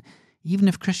election, even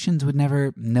if Christians would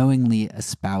never knowingly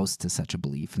espouse to such a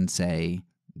belief and say,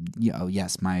 oh,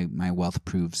 yes, my wealth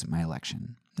proves my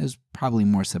election. It was probably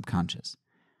more subconscious.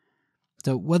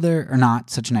 So whether or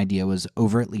not such an idea was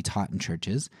overtly taught in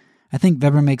churches, I think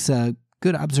Weber makes a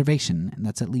good observation, and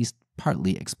that's at least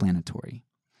partly explanatory.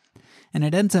 And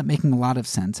it ends up making a lot of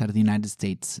sense out of the United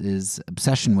States'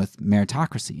 obsession with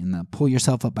meritocracy and the pull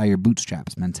yourself up by your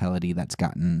bootstraps mentality that's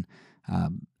gotten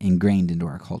ingrained into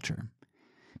our culture.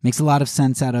 Makes a lot of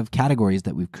sense out of categories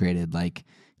that we've created, like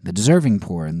the deserving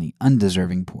poor and the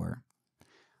undeserving poor.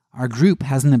 Our group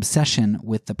has an obsession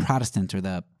with the Protestant or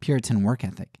the Puritan work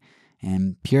ethic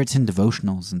and Puritan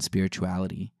devotionals and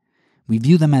spirituality. We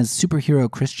view them as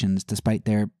superhero Christians despite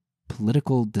their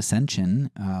political dissension,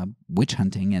 witch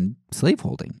hunting, and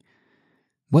slaveholding.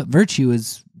 What virtue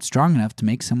is strong enough to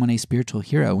make someone a spiritual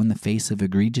hero in the face of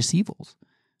egregious evils?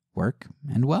 Work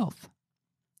and wealth.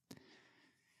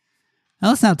 Now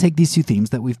let's take these two themes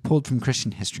that we've pulled from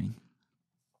Christian history.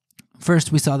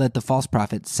 First, we saw that the false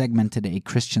prophet segmented a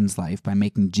Christian's life by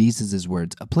making Jesus'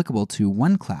 words applicable to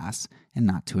one class and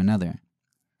not to another.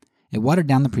 It watered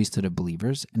down the priesthood of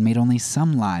believers and made only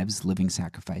some lives living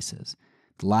sacrifices,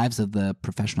 the lives of the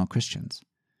professional Christians.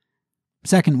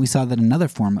 Second, we saw that another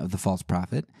form of the false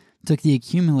prophet took the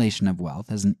accumulation of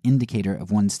wealth as an indicator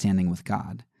of one's standing with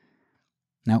God.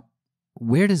 Now,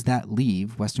 where does that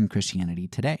leave Western Christianity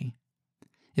today?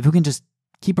 If we can just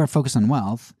keep our focus on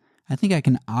wealth, I think I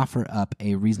can offer up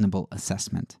a reasonable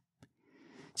assessment.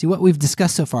 See, what we've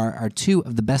discussed so far are two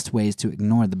of the best ways to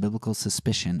ignore the biblical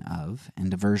suspicion of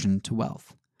and aversion to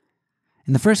wealth.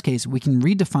 In the first case, we can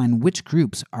redefine which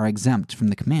groups are exempt from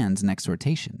the commands and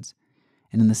exhortations.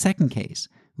 And in the second case,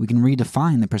 we can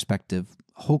redefine the perspective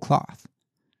whole cloth.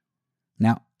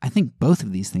 Now, I think both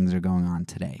of these things are going on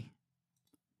today.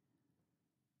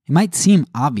 It might seem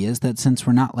obvious that since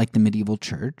we're not like the medieval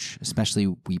church, especially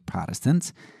we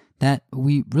Protestants, that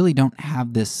we really don't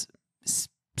have this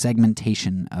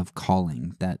segmentation of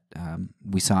calling that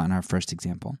we saw in our first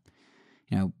example.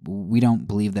 We don't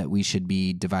believe that we should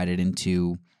be divided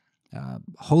into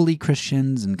holy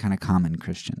Christians and kind of common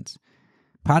Christians.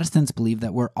 Protestants believe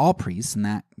that we're all priests and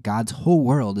that God's whole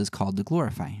world is called to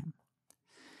glorify Him.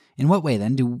 In what way,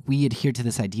 then, do we adhere to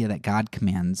this idea that God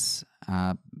commands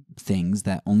things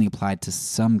that only apply to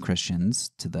some Christians,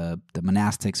 to the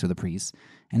monastics or the priests,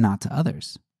 and not to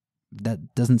others?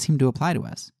 That doesn't seem to apply to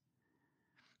us.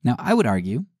 Now, I would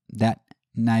argue that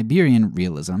Niebuhrian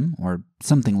realism, or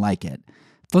something like it,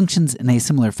 functions in a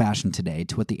similar fashion today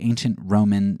to what the ancient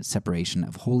Roman separation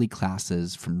of holy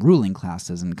classes from ruling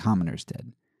classes and commoners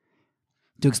did.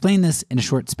 To explain this in a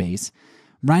short space,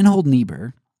 Reinhold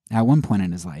Niebuhr, at one point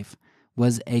in his life,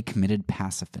 was a committed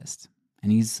pacifist,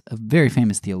 and he's a very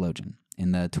famous theologian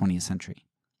in the 20th century.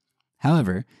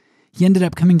 However, he ended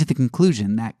up coming to the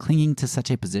conclusion that clinging to such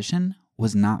a position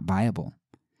was not viable.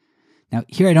 Now,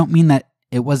 here I don't mean that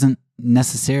it wasn't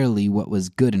necessarily what was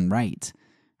good and right.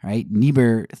 Right?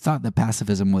 Niebuhr thought that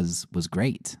pacifism was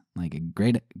great, like a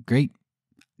great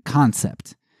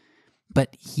concept.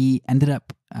 But he ended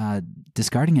up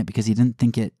discarding it because he didn't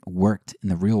think it worked in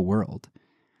the real world.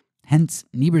 Hence,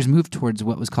 Niebuhr's move towards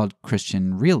what was called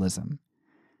Christian realism.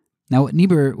 Now, what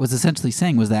Niebuhr was essentially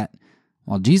saying was that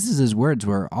while Jesus' words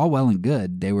were all well and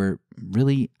good, they were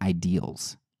really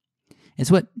ideals. It's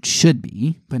what should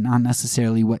be, but not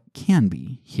necessarily what can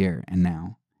be here and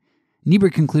now. Niebuhr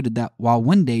concluded that while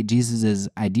one day Jesus'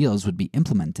 ideals would be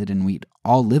implemented and we'd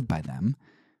all live by them,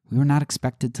 we were not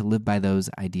expected to live by those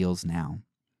ideals now.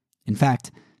 In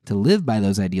fact, to live by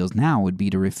those ideals now would be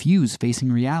to refuse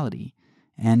facing reality,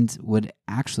 and would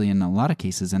actually, in a lot of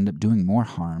cases, end up doing more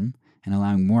harm and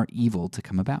allowing more evil to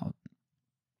come about.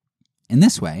 In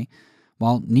this way,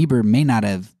 while Niebuhr may not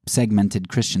have segmented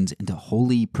Christians into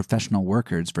holy professional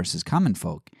workers versus common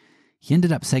folk, he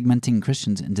ended up segmenting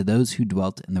Christians into those who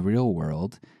dwelt in the real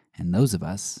world and those of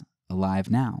us alive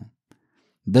now.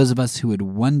 Those of us who would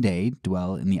one day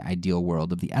dwell in the ideal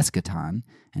world of the eschaton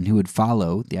and who would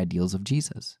follow the ideals of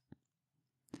Jesus.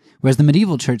 Whereas the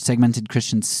medieval church segmented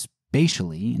Christians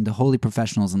spatially into holy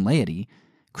professionals and laity,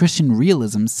 Christian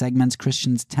realism segments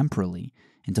Christians temporally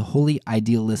into holy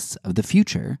idealists of the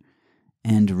future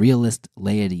and realist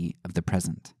laity of the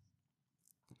present.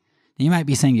 Now, you might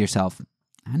be saying to yourself,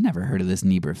 I never heard of this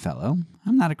Niebuhr fellow.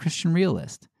 I'm not a Christian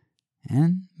realist.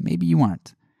 And maybe you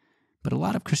aren't. But a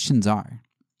lot of Christians are.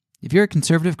 If you're a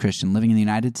conservative Christian living in the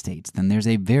United States, then there's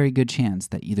a very good chance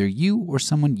that either you or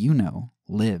someone you know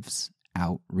lives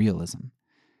out realism.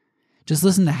 Just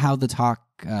listen to how the talk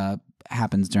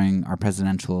happens during our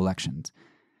presidential elections.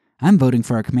 I'm voting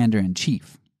for our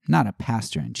commander-in-chief, not a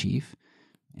pastor-in-chief.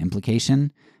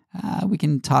 Implication? We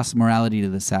can toss morality to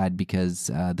the side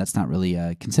because that's not really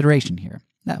a consideration here.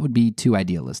 That would be too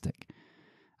idealistic.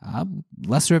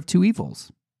 Lesser of two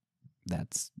evils.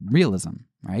 That's realism,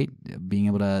 right? Being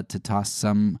able to toss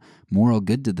some moral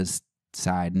good to this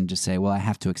side and just say, well, I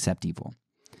have to accept evil.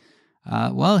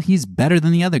 Well, he's better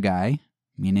than the other guy,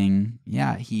 meaning,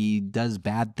 yeah, he does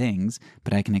bad things,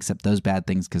 but I can accept those bad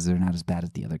things because they're not as bad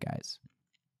as the other guys.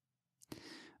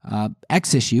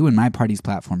 X issue in my party's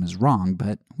platform is wrong,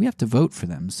 but we have to vote for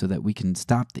them so that we can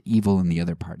stop the evil in the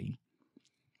other party.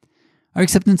 Our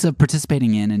acceptance of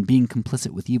participating in and being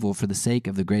complicit with evil for the sake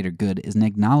of the greater good is an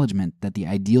acknowledgement that the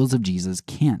ideals of Jesus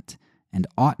can't and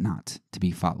ought not to be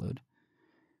followed.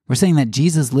 We're saying that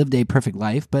Jesus lived a perfect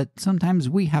life, but sometimes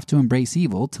we have to embrace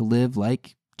evil to live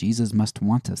like Jesus must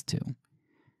want us to. I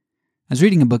was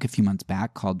reading a book a few months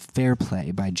back called Fair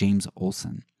Play by James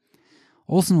Olson.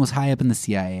 Olson was high up in the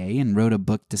CIA and wrote a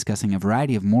book discussing a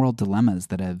variety of moral dilemmas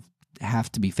that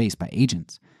have to be faced by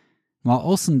agents. While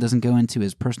Olson doesn't go into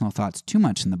his personal thoughts too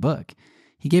much in the book,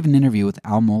 he gave an interview with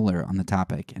Al Mohler on the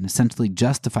topic and essentially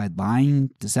justified lying,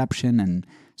 deception, and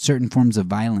certain forms of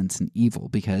violence and evil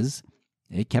because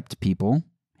it kept people,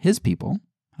 his people,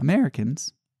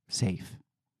 Americans, safe.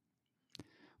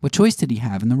 What choice did he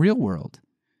have in the real world?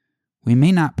 We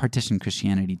may not partition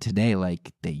Christianity today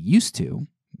like they used to,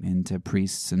 into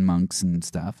priests and monks and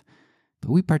stuff,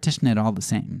 but we partition it all the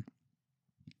same.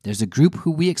 There's a group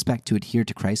who we expect to adhere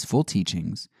to Christ's full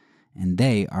teachings, and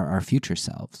they are our future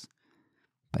selves,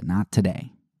 but not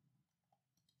today.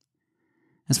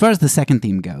 As far as the second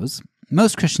theme goes,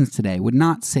 most Christians today would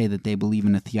not say that they believe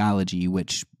in a theology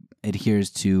which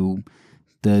adheres to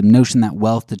the notion that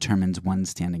wealth determines one's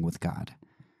standing with God.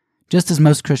 Just as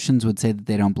most Christians would say that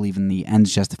they don't believe in the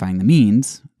ends justifying the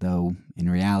means, though in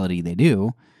reality they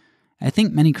do, I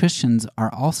think many Christians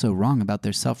are also wrong about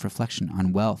their self-reflection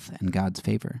on wealth and God's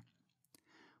favor.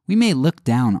 We may look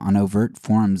down on overt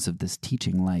forms of this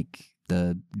teaching like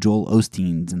the Joel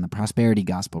Osteens and the prosperity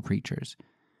gospel preachers.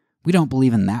 We don't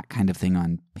believe in that kind of thing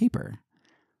on paper.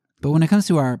 But when it comes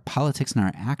to our politics and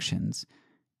our actions,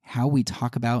 how we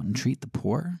talk about and treat the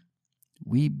poor,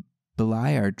 we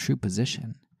belie our true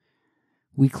position.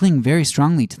 We cling very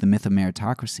strongly to the myth of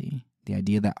meritocracy, the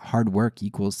idea that hard work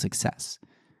equals success,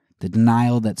 the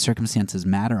denial that circumstances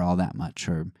matter all that much,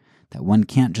 or that one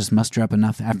can't just muster up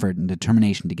enough effort and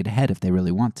determination to get ahead if they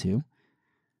really want to.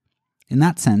 In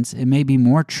that sense, it may be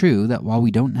more true that while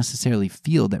we don't necessarily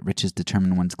feel that riches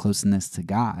determine one's closeness to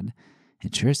God,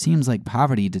 it sure seems like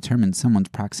poverty determines someone's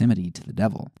proximity to the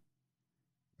devil.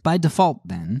 By default,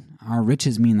 then, our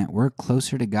riches mean that we're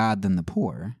closer to God than the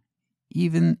poor,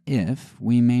 even if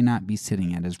we may not be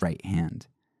sitting at his right hand.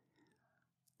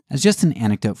 As just an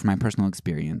anecdote from my personal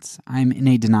experience, I'm in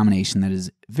a denomination that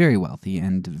is very wealthy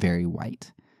and very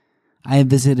white. I have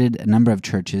visited a number of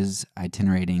churches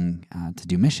itinerating to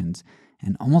do missions,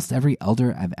 and almost every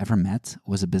elder I've ever met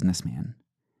was a businessman.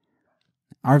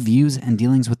 Our views and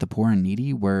dealings with the poor and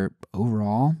needy were,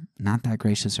 overall, not that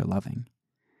gracious or loving.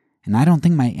 And I don't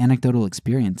think my anecdotal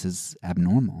experience is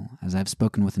abnormal, as I've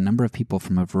spoken with a number of people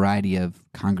from a variety of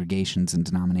congregations and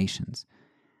denominations.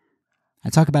 I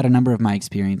talk about a number of my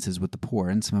experiences with the poor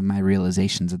and some of my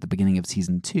realizations at the beginning of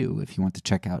Season 2, if you want to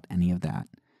check out any of that.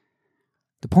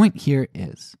 The point here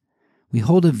is, we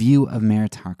hold a view of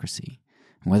meritocracy,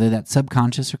 whether that's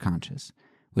subconscious or conscious,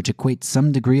 which equates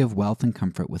some degree of wealth and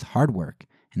comfort with hard work,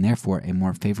 and therefore a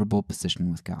more favorable position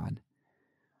with God.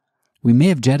 We may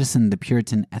have jettisoned the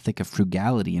Puritan ethic of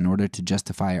frugality in order to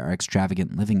justify our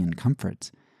extravagant living and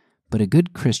comforts, but a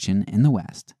good Christian in the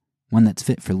West, one that's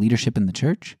fit for leadership in the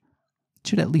church,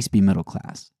 should at least be middle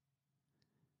class.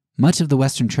 Much of the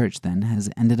Western church, then, has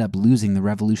ended up losing the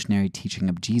revolutionary teaching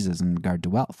of Jesus in regard to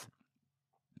wealth.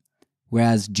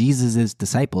 Whereas Jesus'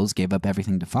 disciples gave up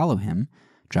everything to follow him,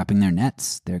 dropping their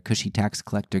nets, their cushy tax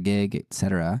collector gig,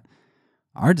 etc.,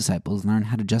 our disciples learn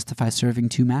how to justify serving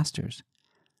two masters.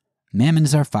 Mammon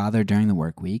is our father during the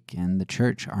work week, and the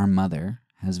church, our mother,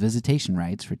 has visitation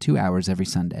rights for 2 hours every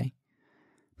Sunday.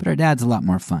 But our dad's a lot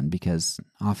more fun because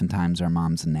oftentimes our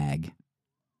mom's a nag.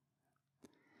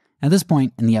 At this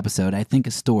point in the episode, I think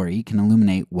a story can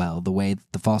illuminate well the way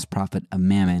that the false prophet of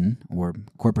Mammon, or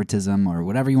corporatism, or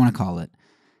whatever you want to call it,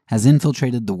 has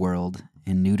infiltrated the world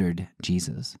and neutered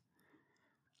Jesus.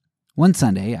 One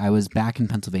Sunday, I was back in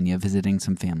Pennsylvania visiting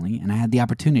some family, and I had the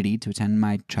opportunity to attend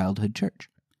my childhood church.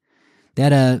 They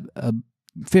had a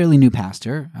fairly new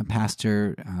pastor, a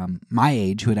pastor my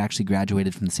age who had actually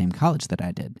graduated from the same college that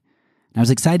I did. And I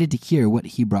was excited to hear what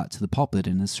he brought to the pulpit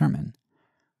in his sermon.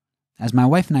 As my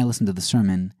wife and I listened to the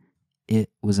sermon,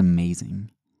 it was amazing.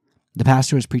 The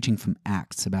pastor was preaching from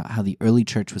Acts about how the early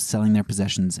church was selling their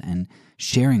possessions and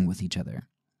sharing with each other.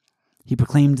 He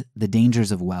proclaimed the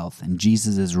dangers of wealth and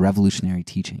Jesus' revolutionary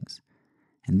teachings.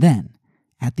 And then,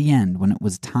 at the end, when it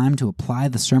was time to apply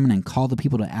the sermon and call the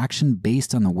people to action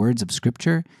based on the words of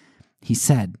Scripture, he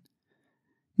said,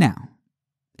 "Now,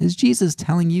 is Jesus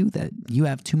telling you that you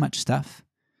have too much stuff?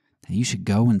 That you should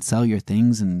go and sell your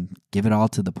things and give it all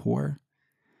to the poor?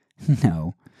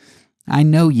 No. I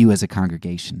know you as a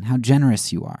congregation, how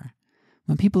generous you are.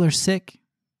 When people are sick,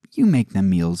 you make them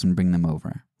meals and bring them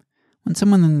over. When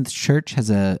someone in the church has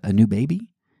a new baby,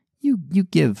 you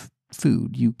give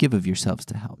food, you give of yourselves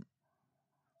to help."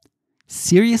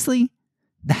 Seriously?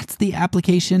 That's the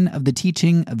application of the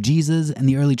teaching of Jesus and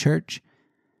the early church?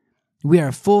 We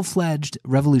are full-fledged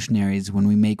revolutionaries when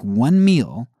we make one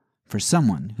meal for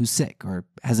someone who's sick or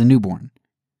has a newborn.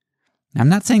 Now, I'm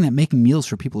not saying that making meals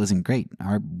for people isn't great.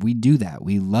 We do that.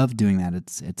 We love doing that.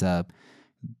 It's a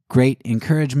great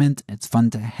encouragement. It's fun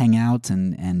to hang out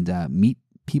and meet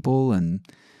people and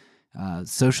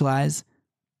socialize.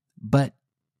 But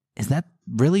is that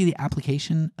really the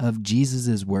application of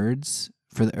Jesus' words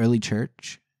for the early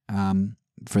church,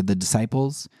 for the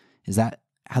disciples? Is that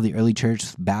how the early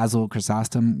church, Basil,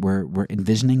 Chrysostom, were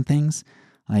envisioning things?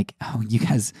 Like, oh, you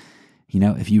guys,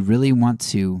 if you really want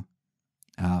to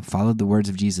follow the words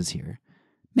of Jesus here,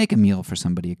 make a meal for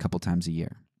somebody a couple times a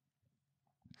year.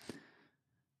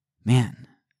 Man,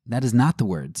 that is not the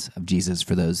words of Jesus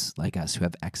for those like us who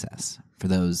have excess, for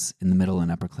those in the middle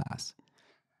and upper class.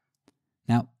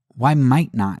 Now, why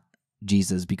might not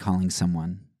Jesus be calling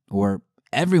someone, or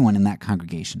everyone in that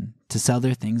congregation, to sell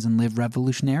their things and live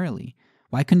revolutionarily?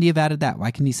 Why couldn't he have added that?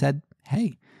 Why couldn't he said,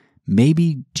 hey,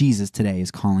 maybe Jesus today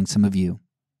is calling some of you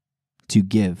to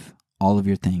give all of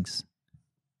your things,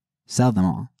 sell them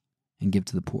all, and give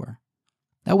to the poor?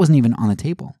 That wasn't even on the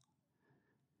table.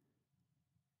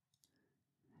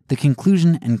 The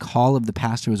conclusion and call of the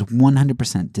pastor was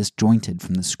 100% disjointed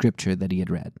from the scripture that he had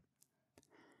read.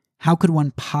 How could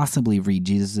one possibly read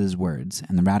Jesus' words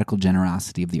and the radical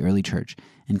generosity of the early church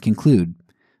and conclude,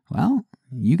 well,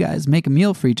 you guys make a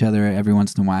meal for each other every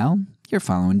once in a while, you're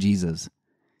following Jesus?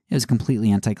 It was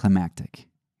completely anticlimactic.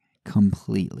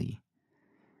 Completely.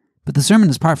 But the sermon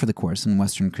is par for the course in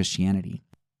Western Christianity.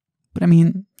 But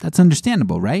that's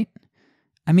understandable, right?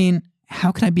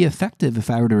 How could I be effective if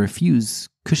I were to refuse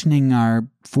cushioning our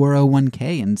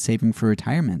 401k and saving for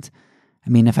retirement? I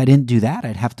mean, if I didn't do that,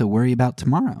 I'd have to worry about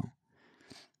tomorrow.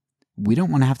 We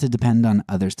don't want to have to depend on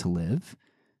others to live,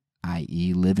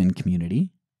 i.e. live in community.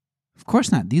 Of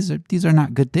course not. These are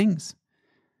not good things.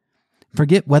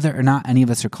 Forget whether or not any of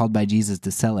us are called by Jesus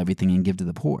to sell everything and give to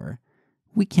the poor.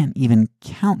 We can't even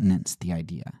countenance the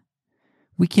idea.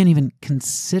 We can't even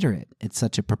consider it. It's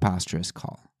such a preposterous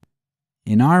call.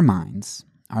 In our minds,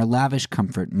 our lavish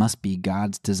comfort must be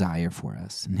God's desire for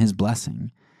us and His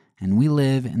blessing, and we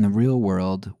live in the real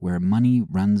world where money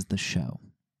runs the show.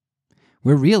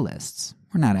 We're realists.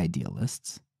 We're not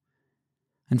idealists.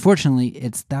 Unfortunately,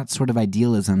 it's that sort of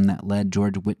idealism that led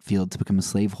George Whitefield to become a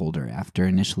slaveholder after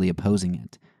initially opposing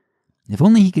it. If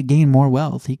only he could gain more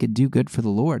wealth, he could do good for the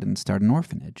Lord and start an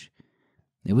orphanage.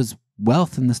 It was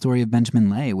wealth in the story of Benjamin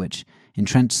Lay, which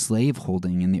entrenched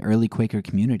slaveholding in the early Quaker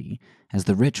community, as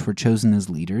the rich were chosen as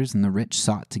leaders and the rich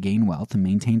sought to gain wealth and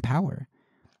maintain power.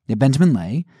 Yet Benjamin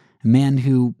Lay, a man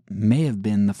who may have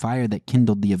been the fire that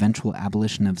kindled the eventual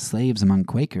abolition of slaves among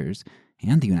Quakers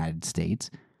and the United States,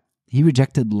 he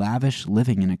rejected lavish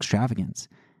living and extravagance.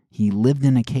 He lived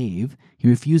in a cave. He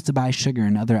refused to buy sugar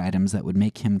and other items that would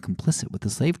make him complicit with the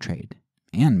slave trade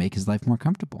and make his life more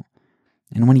comfortable.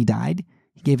 And when he died,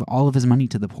 he gave all of his money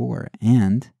to the poor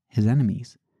and his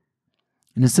enemies.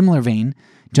 In a similar vein,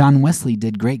 John Wesley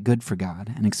did great good for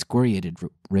God and excoriated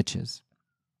riches.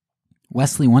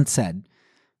 Wesley once said,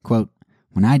 quote,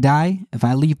 "When I die, if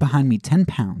I leave behind me 10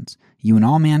 pounds, you and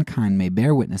all mankind may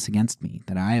bear witness against me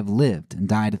that I have lived and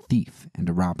died a thief and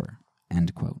a robber."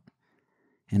 End quote.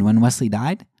 And when Wesley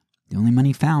died, the only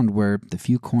money found were the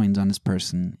few coins on his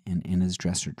person and in his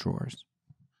dresser drawers.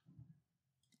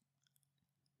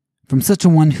 From such a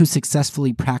one who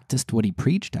successfully practiced what he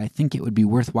preached, I think it would be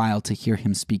worthwhile to hear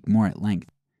him speak more at length.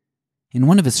 In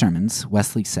one of his sermons,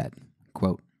 Wesley said,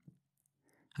 quote,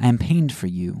 "I am pained for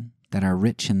you that are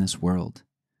rich in this world.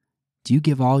 Do you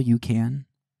give all you can?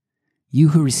 You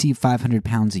who receive 500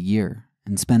 pounds a year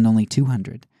and spend only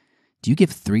 200, do you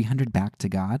give 300 back to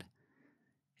God?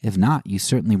 If not, you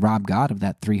certainly rob God of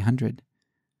that 300.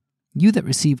 You that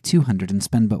receive 200 and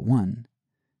spend but 1,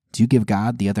 do you give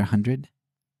God the other 100?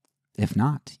 If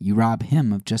not, you rob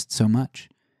Him of just so much.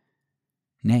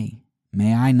 Nay,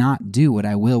 may I not do what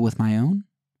I will with my own?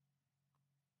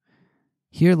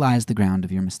 Here lies the ground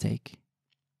of your mistake.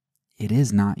 It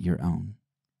is not your own.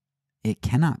 It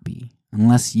cannot be,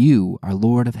 unless you are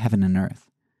Lord of heaven and earth.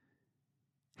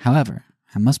 However,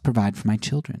 I must provide for my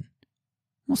children.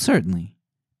 Well, certainly.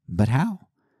 But how?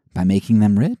 By making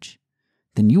them rich?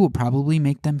 Then you will probably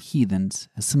make them heathens,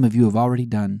 as some of you have already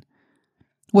done.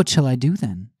 What shall I do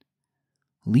then?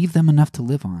 Leave them enough to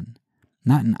live on,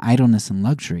 not in idleness and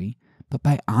luxury, but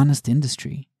by honest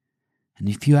industry. And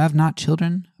if you have not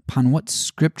children, upon what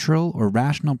scriptural or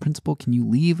rational principle can you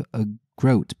leave a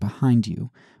groat behind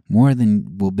you more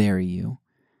than will bury you?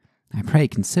 I pray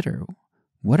consider,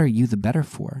 what are you the better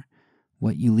for,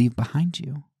 what you leave behind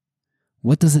you?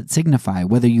 What does it signify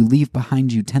whether you leave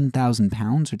behind you 10,000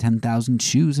 pounds or 10,000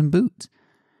 shoes and boots?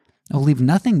 Oh, leave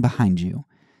nothing behind you.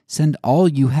 Send all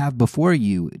you have before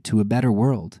you to a better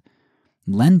world.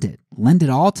 Lend it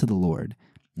all to the Lord,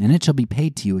 and it shall be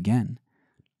paid to you again.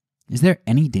 Is there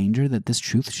any danger that this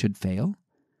truth should fail?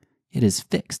 It is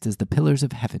fixed as the pillars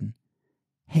of heaven.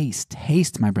 Haste,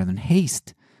 haste, my brethren,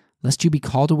 haste, lest you be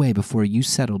called away before you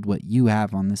settled what you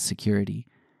have on this security.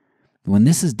 When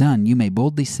this is done, you may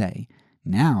boldly say,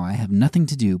 Now I have nothing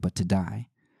to do but to die.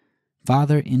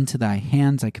 Father, into thy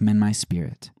hands I commend my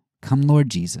spirit. Come, Lord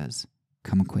Jesus,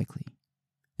 come quickly."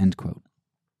 End quote.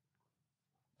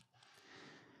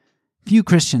 Few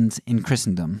Christians in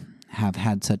Christendom have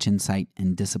had such insight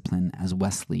and discipline as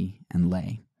Wesley and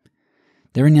Lay.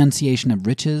 Their renunciation of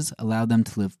riches allowed them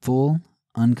to live full,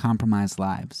 uncompromised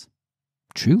lives.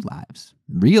 True lives.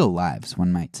 Real lives,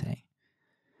 one might say.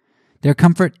 Their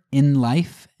comfort in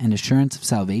life and assurance of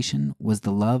salvation was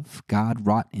the love God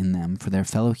wrought in them for their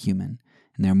fellow human,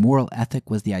 and their moral ethic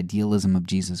was the idealism of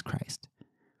Jesus Christ.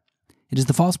 It is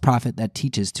the false prophet that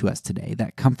teaches to us today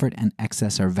that comfort and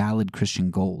excess are valid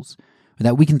Christian goals, or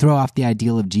that we can throw off the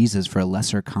ideal of Jesus for a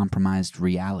lesser compromised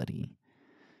reality.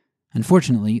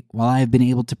 Unfortunately, while I have been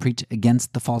able to preach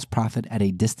against the false prophet at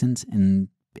a distance in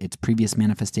its previous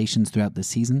manifestations throughout this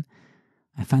season,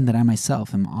 I find that I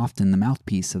myself am often the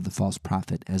mouthpiece of the false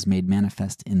prophet as made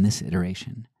manifest in this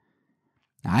iteration.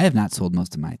 I have not sold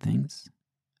most of my things.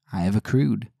 I have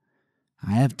accrued.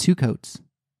 I have 2 coats.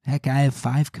 Heck, I have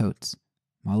 5 coats,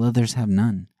 while others have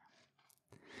none.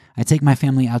 I take my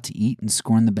family out to eat and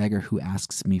scorn the beggar who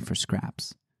asks me for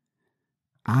scraps.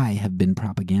 I have been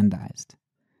propagandized.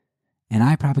 And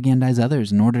I propagandize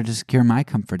others in order to secure my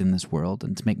comfort in this world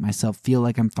and to make myself feel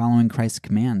like I'm following Christ's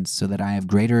commands so that I have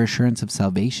greater assurance of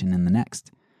salvation in the next.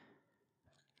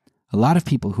 A lot of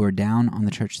people who are down on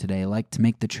the church today like to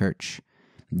make the church,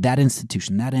 that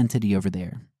institution, that entity over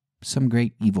there, some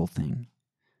great evil thing.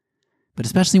 But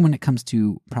especially when it comes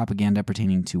to propaganda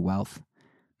pertaining to wealth,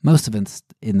 most of us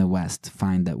in the West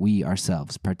find that we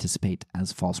ourselves participate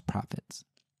as false prophets.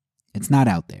 It's not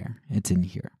out there, it's in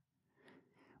here.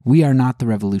 We are not the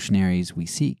revolutionaries we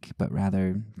seek, but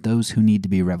rather those who need to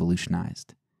be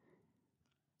revolutionized.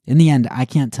 In the end, I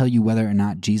can't tell you whether or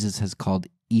not Jesus has called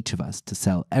each of us to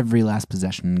sell every last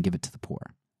possession and give it to the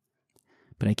poor.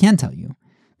 But I can tell you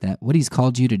that what he's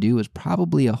called you to do is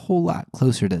probably a whole lot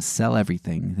closer to sell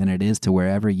everything than it is to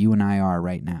wherever you and I are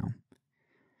right now.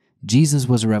 Jesus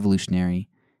was a revolutionary,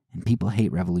 and people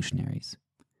hate revolutionaries.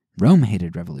 Rome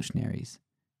hated revolutionaries.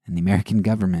 And the American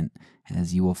government,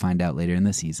 as you will find out later in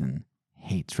the season,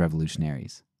 hates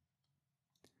revolutionaries.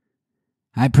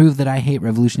 I prove that I hate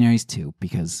revolutionaries too,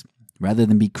 because rather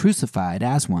than be crucified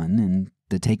as one and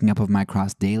the taking up of my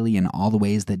cross daily in all the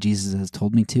ways that Jesus has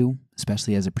told me to,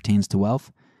 especially as it pertains to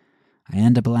wealth, I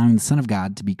end up allowing the Son of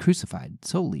God to be crucified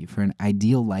solely for an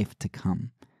ideal life to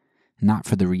come, not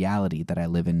for the reality that I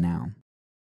live in now.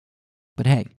 But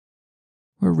hey,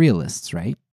 we're realists,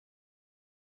 right?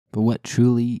 But what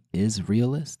truly is a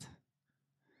realist?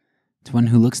 It's one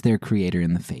who looks their creator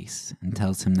in the face and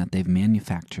tells him that they've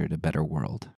manufactured a better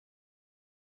world.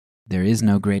 There is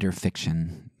no greater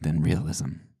fiction than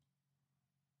realism.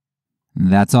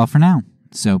 That's all for now.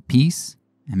 So peace,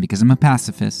 and because I'm a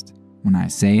pacifist, when I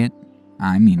say it,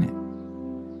 I mean it.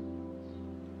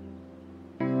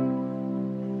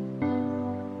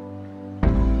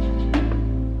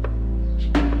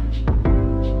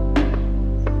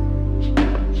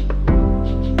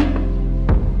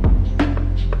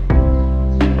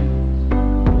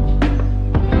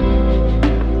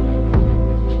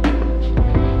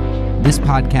 This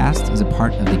podcast is a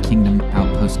part of the Kingdom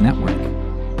Outpost Network.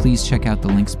 Please check out the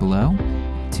links below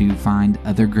to find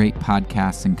other great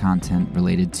podcasts and content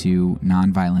related to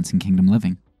nonviolence and kingdom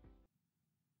living.